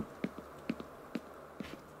can't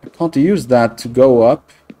use that to go up.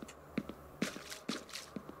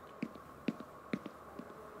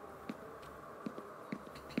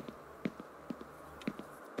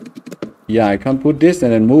 Yeah, I can't put this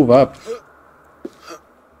and then move up.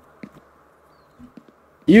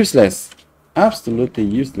 Useless. Absolutely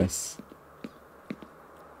useless.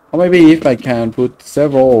 Or maybe if I can put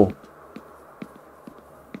several...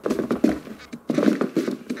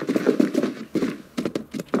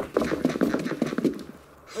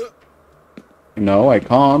 No, I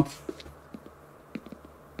can't.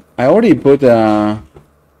 I already put I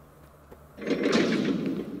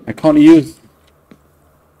can't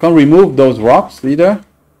remove those rocks either.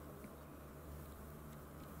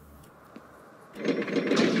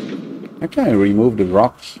 I can't remove the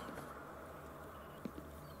rocks.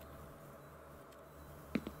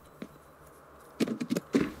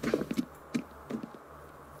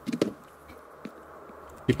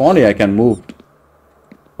 If only I can move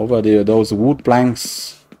over those wood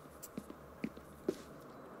planks.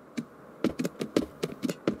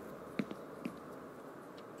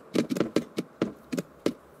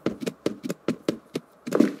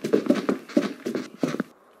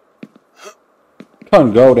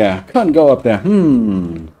 Can't go there. Can't go up there.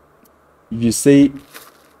 If you see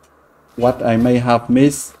what I may have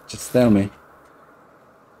missed, just tell me.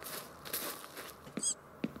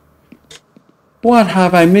 What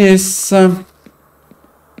have I missed?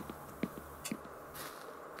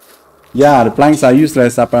 Yeah, the planks are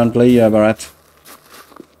useless apparently, Barrett.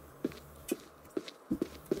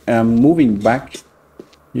 I'm moving back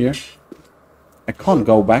here. I can't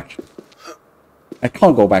go back. I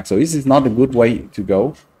can't go back, so this is not a good way to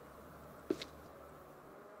go.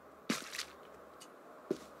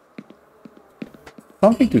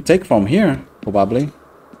 Something to take from here, probably.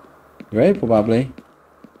 Very probably.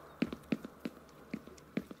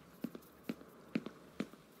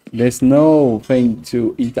 There's no thing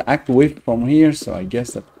to interact with from here, so I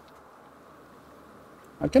guess that...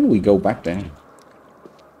 How can we go back there?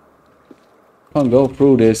 Can't go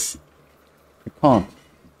through this. I can't.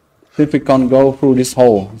 If we can't go through this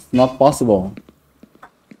hole, it's not possible.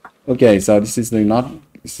 Okay, so this is not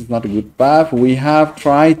a good path. We have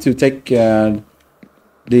tried to take the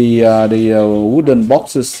wooden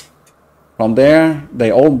boxes from there.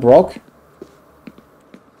 They all broke.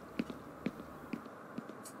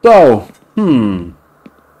 So,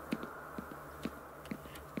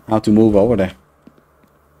 how to move over there?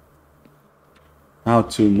 How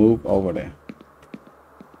to move over there?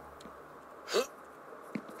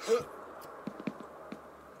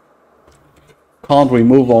 Can't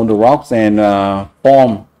remove all the rocks and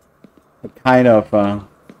form a kind of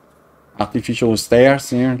artificial stairs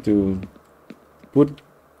here to put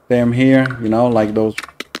them here, you know, like those,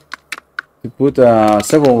 to put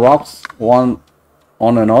several rocks one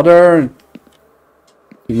on another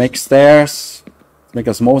to make stairs, make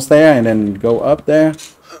a small stair and then go up there.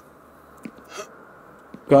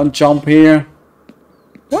 Can't jump here.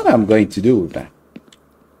 What I'm going to do with that?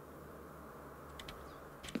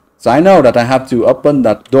 So I know that I have to open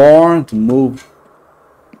that door to move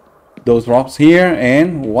those rocks here,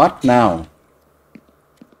 and what now?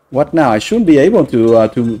 What now? I should be able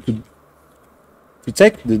to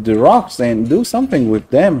take the rocks and do something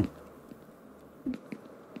with them.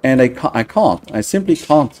 And I can't. I simply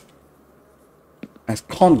can't. I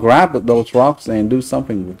can't grab those rocks and do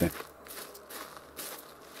something with them.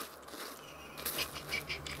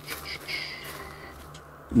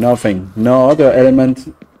 Nothing. No other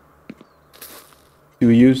element to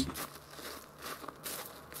use.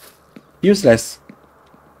 Useless.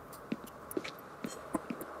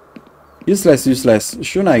 Useless.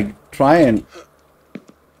 Shouldn't I try and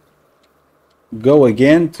go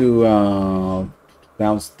again to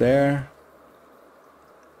downstairs?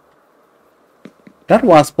 That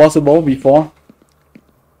was possible before.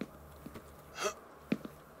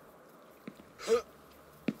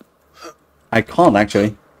 I can't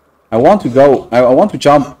actually. I want to go. I want to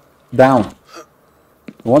jump down.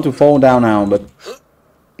 I want to fall down now, but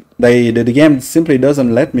the game simply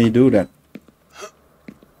doesn't let me do that.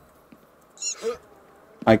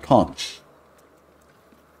 I can't.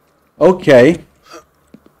 Okay.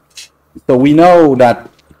 So we know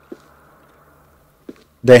that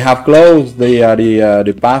they have closed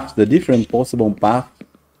the paths, the different possible paths.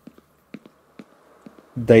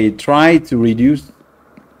 They try to reduce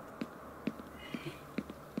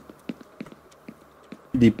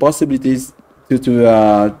the possibilities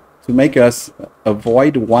to make us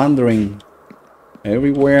avoid wandering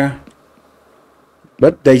everywhere,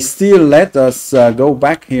 but they still let us go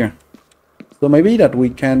back here. So maybe that we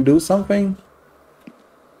can do something.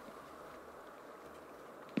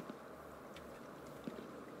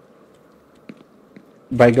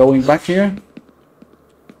 By going back here.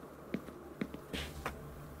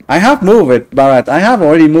 I have moved it, Barrett. I have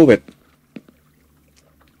already moved it.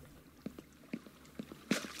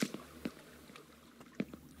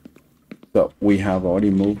 So we have already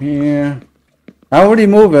moved here. I already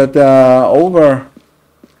moved it over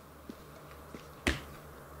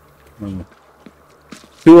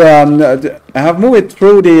to I have moved it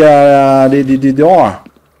through the door.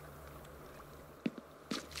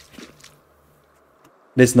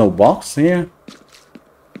 There's no box here.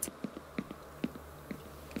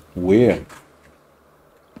 Weird.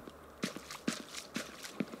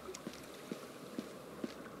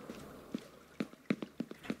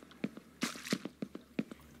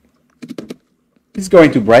 It's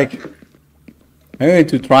going to break. I'm going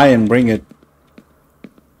to try and bring it.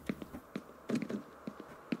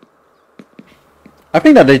 I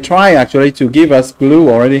think that they try actually to give us glue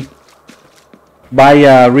already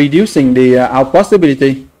by reducing the our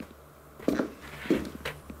possibility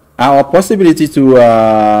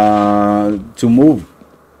to move.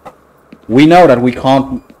 We know that we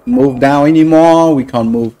can't move down anymore. We can't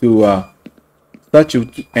move to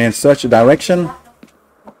search direction.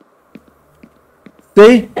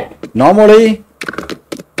 See, normally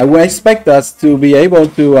I would expect us to be able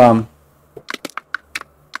to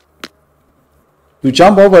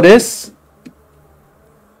jump over this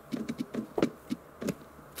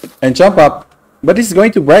and jump up, but this is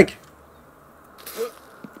going to break.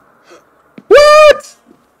 What?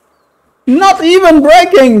 Not even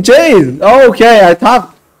breaking, jeez. Okay, I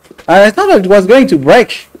thought it was going to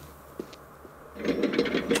break.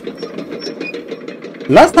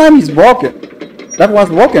 Last time it's broken. That was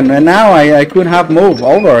broken, and now I could have moved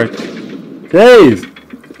over it. Jeez.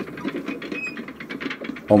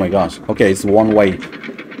 Oh my gosh. Okay, it's one way.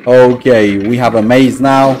 Okay, we have a maze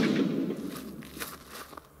now.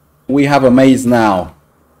 We have a maze now.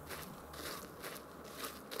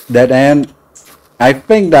 Dead end. I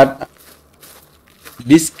think that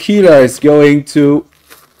this killer is going to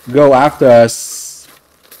go after us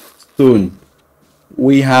soon.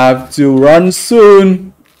 We have to run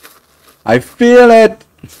soon. I feel it.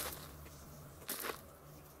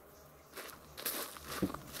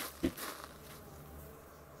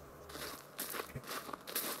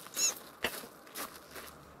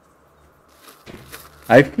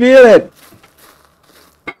 I feel it.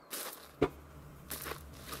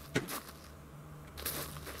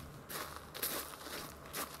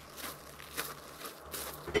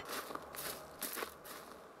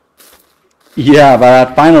 Yeah,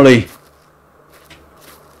 but finally.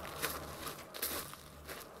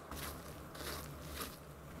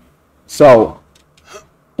 So,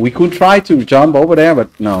 we could try to jump over there,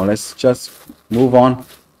 but no, let's just move on.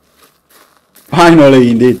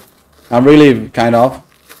 Finally, indeed. I'm really kind of.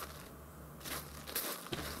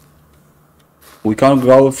 We can't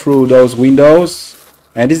go through those windows.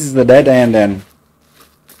 And this is the dead end, and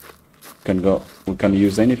we can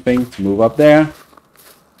use anything to move up there.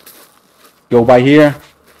 Go by here.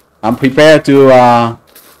 I'm prepared to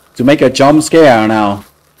make a jump scare now.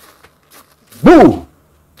 Boo!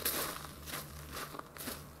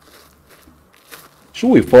 Should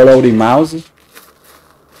we follow the mouse?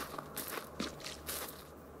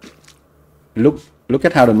 Look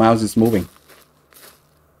at how the mouse is moving.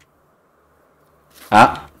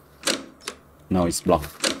 Ah. No, it's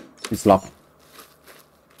blocked. It's locked.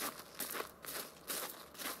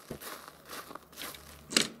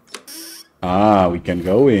 Ah, we can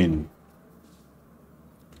go in.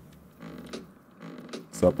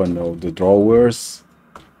 Let's open all the drawers.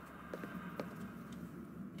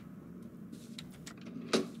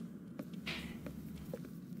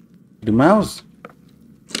 The mouse.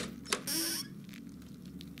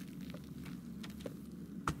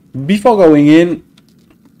 Before going in.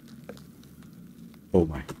 Oh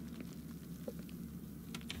my.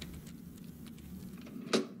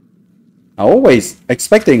 I'm always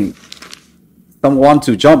expecting someone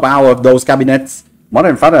to jump out of those cabinets. Mother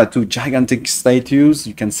and Father are two gigantic statues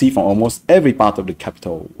you can see from almost every part of the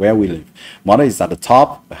capital where we live. Mother is at the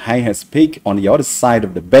top, the highest peak on the other side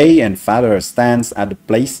of the bay, and Father stands at the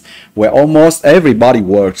place where almost everybody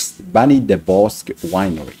works, Banydebosc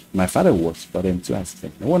winery. My father works for them too, I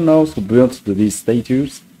think. No one knows who built these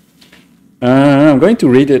statues. I'm going to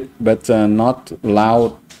read it, but not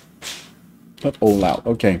loud. Not all loud.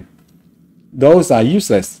 Okay. Those are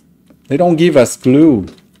useless. They don't give us clue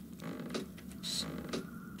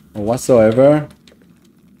or whatsoever.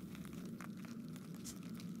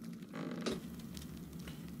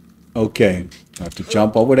 Okay, I have to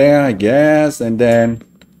jump over there, I guess, and then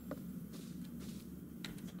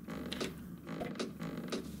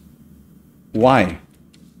why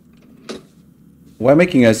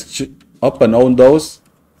making us open all those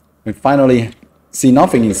and finally see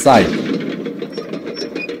nothing inside?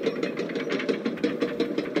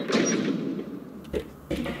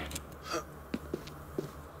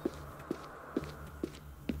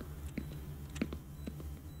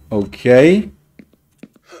 Okay.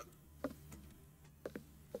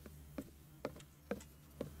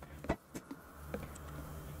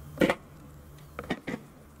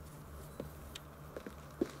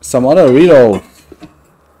 Some other riddle.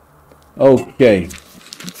 Okay.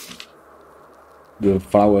 The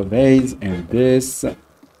flower vase and this.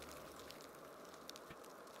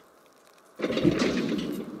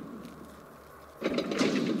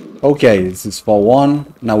 Okay, this is for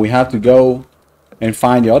one. Now we have to go and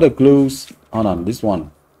find the other clues. Hold on, this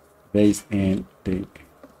one. Vase and take.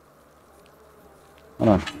 Hold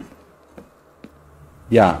on.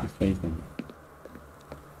 Yeah, vase and.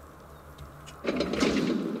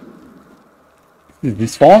 Is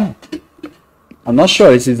this form? I'm not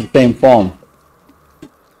sure this is the same form.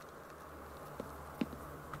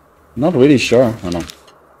 Not really sure. Oh no.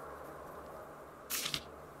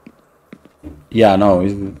 Yeah, no,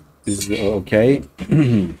 it's okay.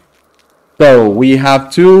 So we have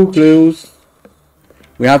two clues.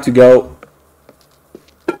 We have to go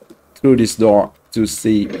through this door to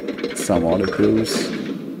see some other clues.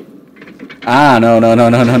 Ah, no, no, no,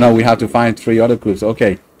 no, no, no. We have to find 3 other clues.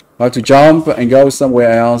 Okay. We have to jump and go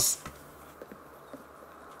somewhere else.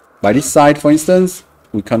 By this side, for instance,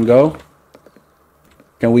 we can't go.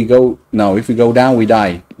 Can we go? No, if we go down, we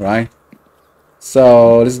die, right?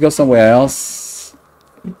 So let's go somewhere else.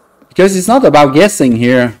 Because it's not about guessing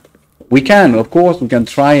here. We can, of course, we can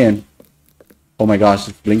try and... Oh my gosh,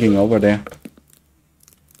 it's blinking over there.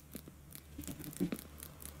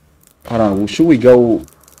 Hold on, should we go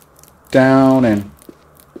down and...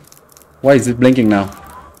 Why is it blinking now?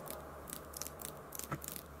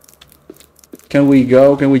 Can we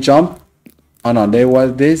go? Can we jump? Oh no,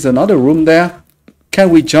 there's another room there. Can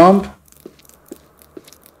we jump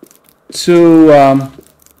to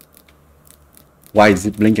why is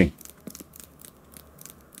it blinking?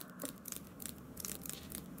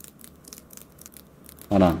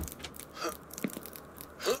 Hold on.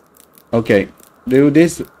 Okay, do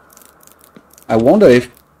this. I wonder if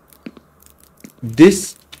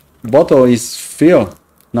this bottle is filled.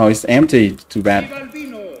 No, it's empty. Too bad.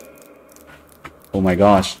 Oh my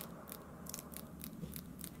gosh.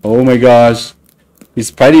 Oh my gosh.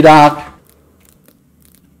 It's pretty dark.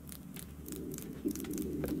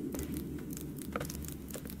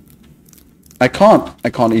 I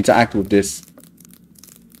can't interact with this.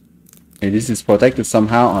 Okay, this is protected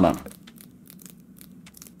somehow. Hold on.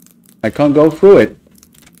 I can't go through it.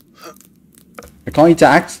 I can't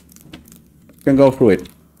interact. I can go through it.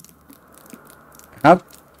 I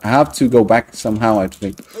have to go back somehow, I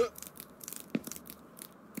think.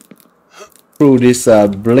 Through this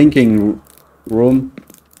blinking room.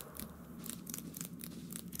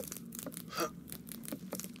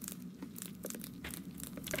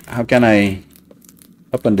 How can I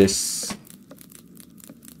open this?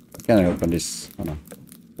 How can I open this? Hold on.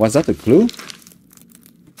 Was that a clue?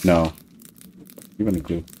 No. Even a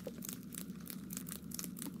clue.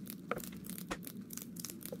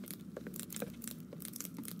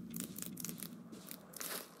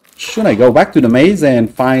 Should I go back to the maze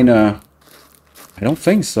and find I don't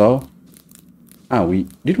think so. Ah,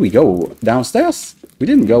 did we go downstairs? We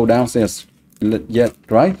didn't go downstairs yet,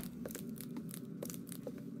 right?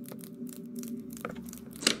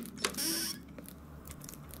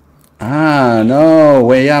 Ah, no.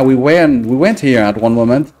 Well, yeah, we went here at one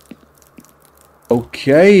moment.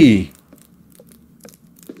 Okay.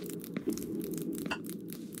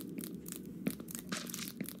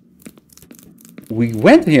 We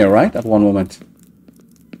went here, right? At one moment.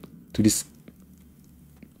 To this.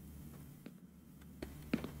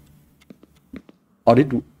 Or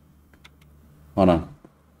did we? Hold on.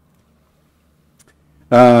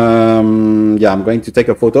 Yeah, I'm going to take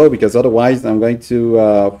a photo because otherwise I'm going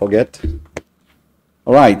to forget.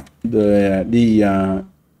 All right, the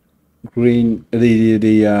green,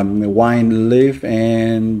 the wine leaf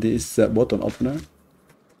and this bottle opener.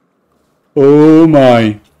 Oh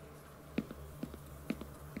my!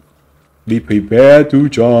 Be prepared to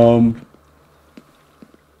jump.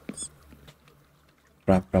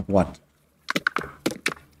 Grab what?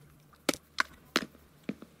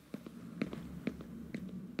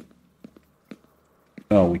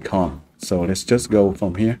 Oh, we can't. So let's just go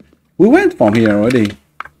from here. We went from here already.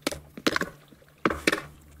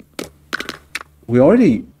 We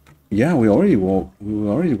already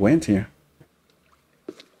went here.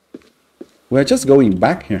 We're just going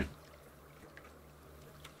back here.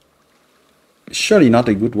 Surely not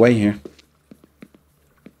a good way here.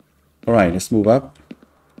 All right, let's move up.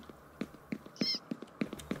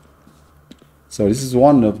 So this is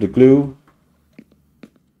one of the clue.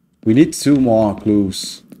 We need 2 more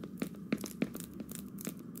clues.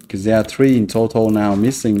 Because there are 3 in total now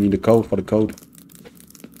missing in the code for the code.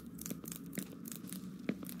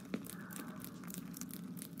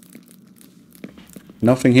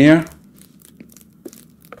 Nothing here.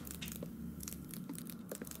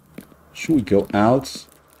 Should we go out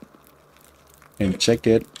and check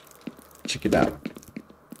it? Check it out.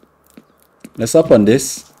 Let's open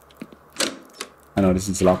this. I know this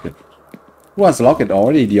is locked. Who has locked it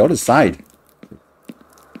already? The other side.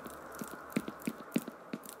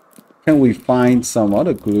 Can we find some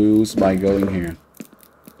other clues by going here?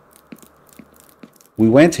 We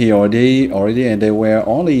went here already and they were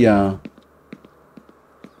only I'm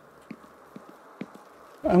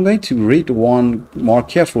going to read one more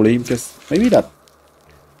carefully because maybe that...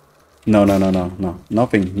 No.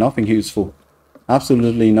 Nothing useful.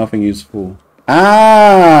 Absolutely nothing useful.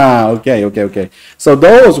 Ah, okay. So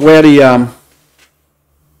those were the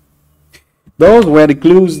Those were the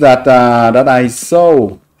clues that that I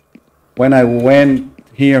saw when I went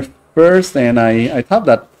here first, and I thought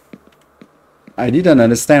that I didn't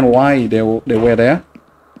understand why they were there.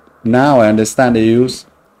 Now I understand the use.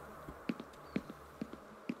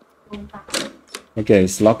 Okay,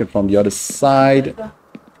 let's lock it from the other side.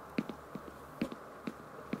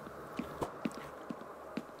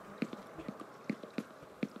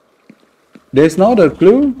 There's no other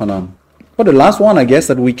clue. Hold on. For the last one, I guess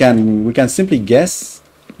that we can simply guess.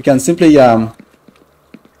 We can simply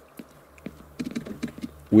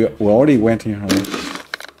we already went here. Right?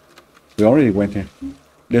 We already went here.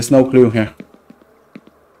 There's no clue here.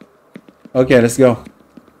 Okay, let's go.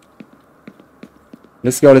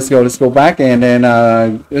 Let's go back, and then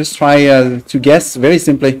let's try to guess very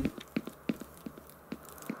simply.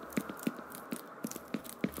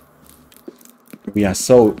 We are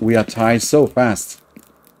tired so fast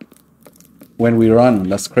when we run.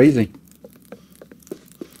 That's crazy.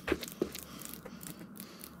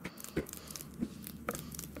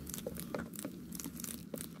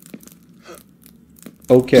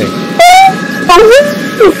 Okay.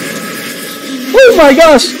 Oh my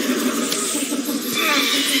gosh!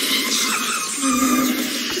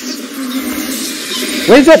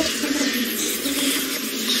 Where is it?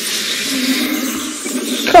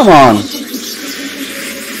 Come on!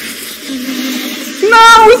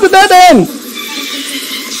 No, it's a dead end!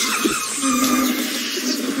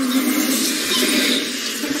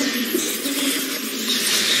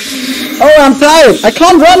 Oh, I'm tired! I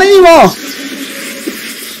can't run anymore!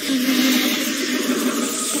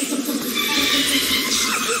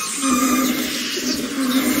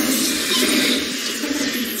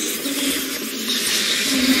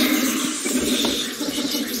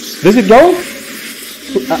 Does it go?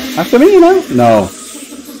 After me, you know? No.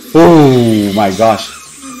 Oh my gosh.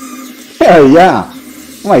 Hell yeah.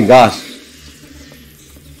 Oh my gosh.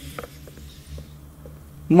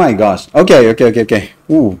 My gosh. Okay.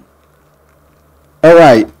 Ooh.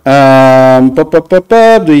 Alright.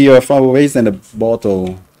 The flower vase and the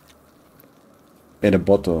bottle. And a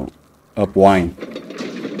bottle of wine.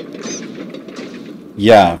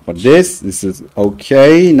 Yeah, for this is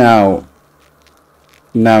okay. Now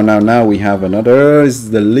we have another. This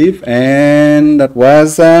is the leaf, and that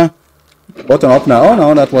was bottom up now. Oh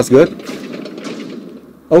no, that was good.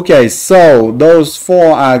 Okay, so those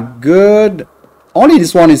four are good. Only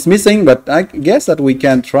this one is missing, but I guess that we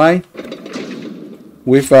can try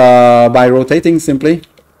with by rotating simply.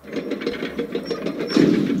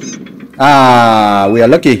 Ah, we are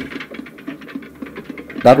lucky.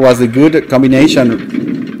 That was a good combination.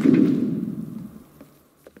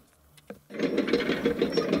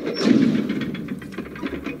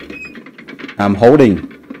 I'm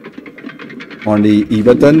holding on the E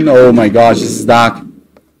button. Oh my gosh, this is dark.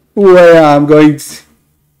 Where I'm going to...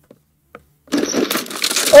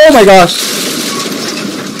 Oh my gosh.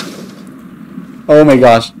 Oh my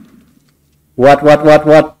gosh. What?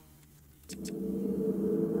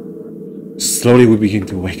 Slowly we begin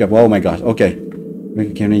to wake up. Oh my gosh. Okay.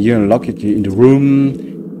 Can you unlock it in the room?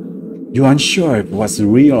 You're unsure if it was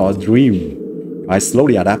real or a dream. I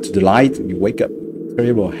slowly adapt to the light. You wake up.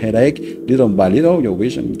 Terrible headache. Little by little, your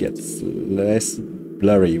vision gets less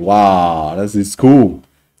blurry. Wow, this is cool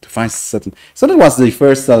to find certain. So that was the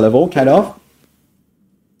first level, kind of.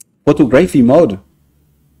 Photography mode.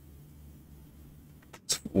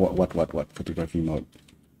 What? Photography mode.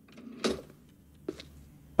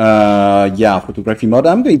 Yeah, photography mode.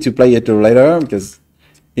 I'm going to play it later because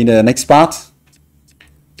in the next part,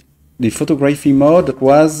 the photography mode that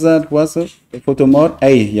was a photo mode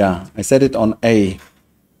A. Yeah, I set it on A.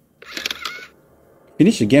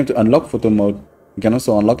 Finish the game to unlock photo mode. You can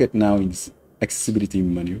also unlock it now in accessibility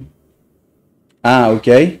menu. Ah,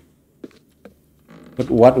 okay. But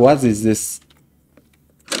what is this?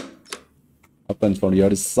 Open from the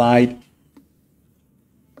other side.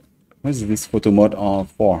 What is this photo mode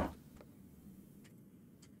for?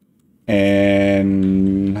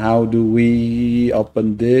 And how do we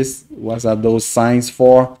open this? What are those signs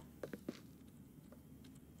for?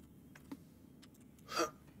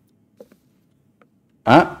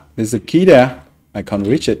 Ah, there's a key there. I can't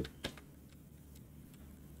reach it.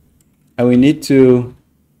 And we need to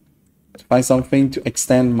find something to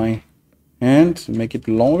extend my hand, to make it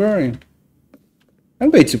longer. I'm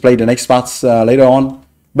going to play the next parts later on.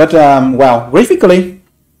 But well, graphically,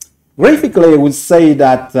 I would say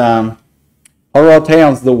that Horror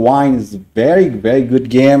Tales: The Wine is a very good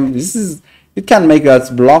game. It can make us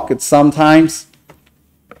block it sometimes,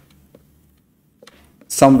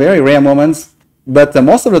 some very rare moments, but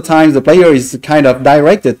most of the times the player is kind of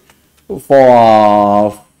directed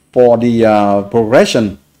for for the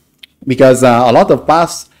progression, because a lot of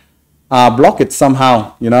paths are blocked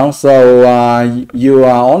somehow, you know. So you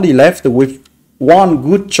are only left with one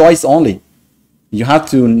good choice only. You have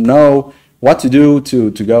to know what to do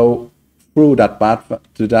to go through that path,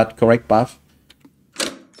 to that correct path.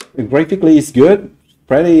 Graphically, it's good,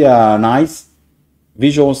 pretty nice.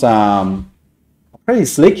 Visuals are pretty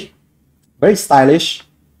slick, very stylish.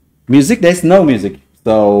 Music, there's no music,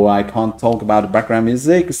 so I can't talk about the background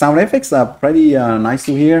music. Sound effects are pretty nice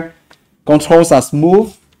to hear. Controls are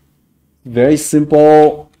smooth, very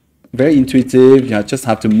simple, very intuitive. You just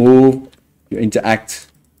have to move, you interact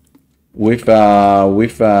with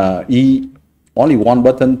E. Only one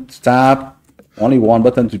button to tap, only one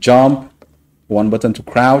button to jump, one button to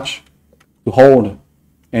crouch, to hold,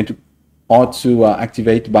 and to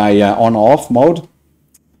activate by on-off mode.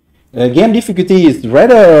 Game difficulty is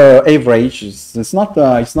rather average. It's not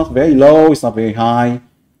very low. It's not very high.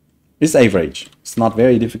 It's average. It's not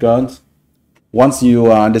very difficult. Once you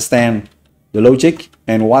understand the logic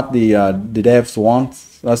and what the devs want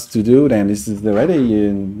us to do, then this is already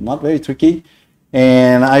not very tricky.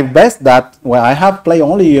 And I bet that, well, I have played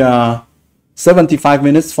only 75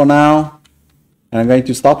 minutes for now, and I'm going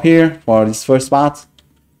to stop here for this first part.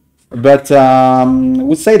 But I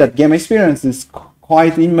would say that game experience is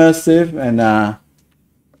quite immersive and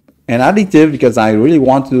addictive, because I really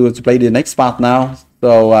want to play the next part now.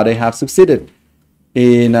 So they have succeeded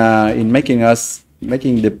in making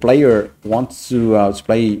the player want to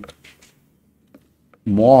play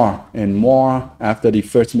more and more after the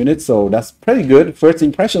first minute. So that's pretty good. First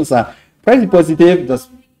impressions are pretty positive.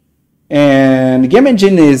 And the game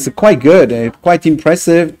engine is quite good, quite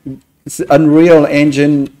impressive. It's Unreal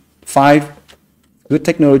Engine 5, good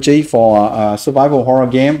technology for a survival horror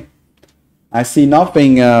game. I see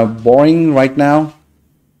nothing boring right now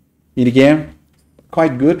in the game.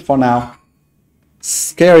 Quite good for now.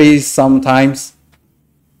 Scary sometimes.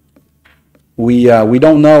 We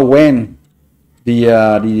don't know when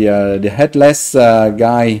the headless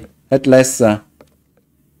headless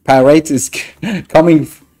pirate is coming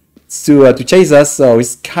to chase us, so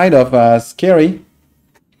it's kind of scary.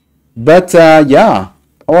 But yeah,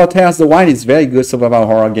 Horror Tales the Wine is very good survival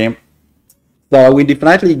horror game. So we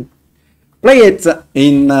definitely play it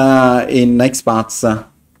in next parts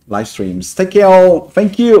live streams. Take care all.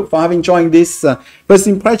 Thank you for having joined this first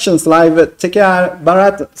impressions live. Take care,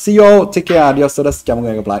 Barat. See you all. Take care. Adios. Chào mọi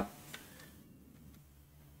người, gặp lại.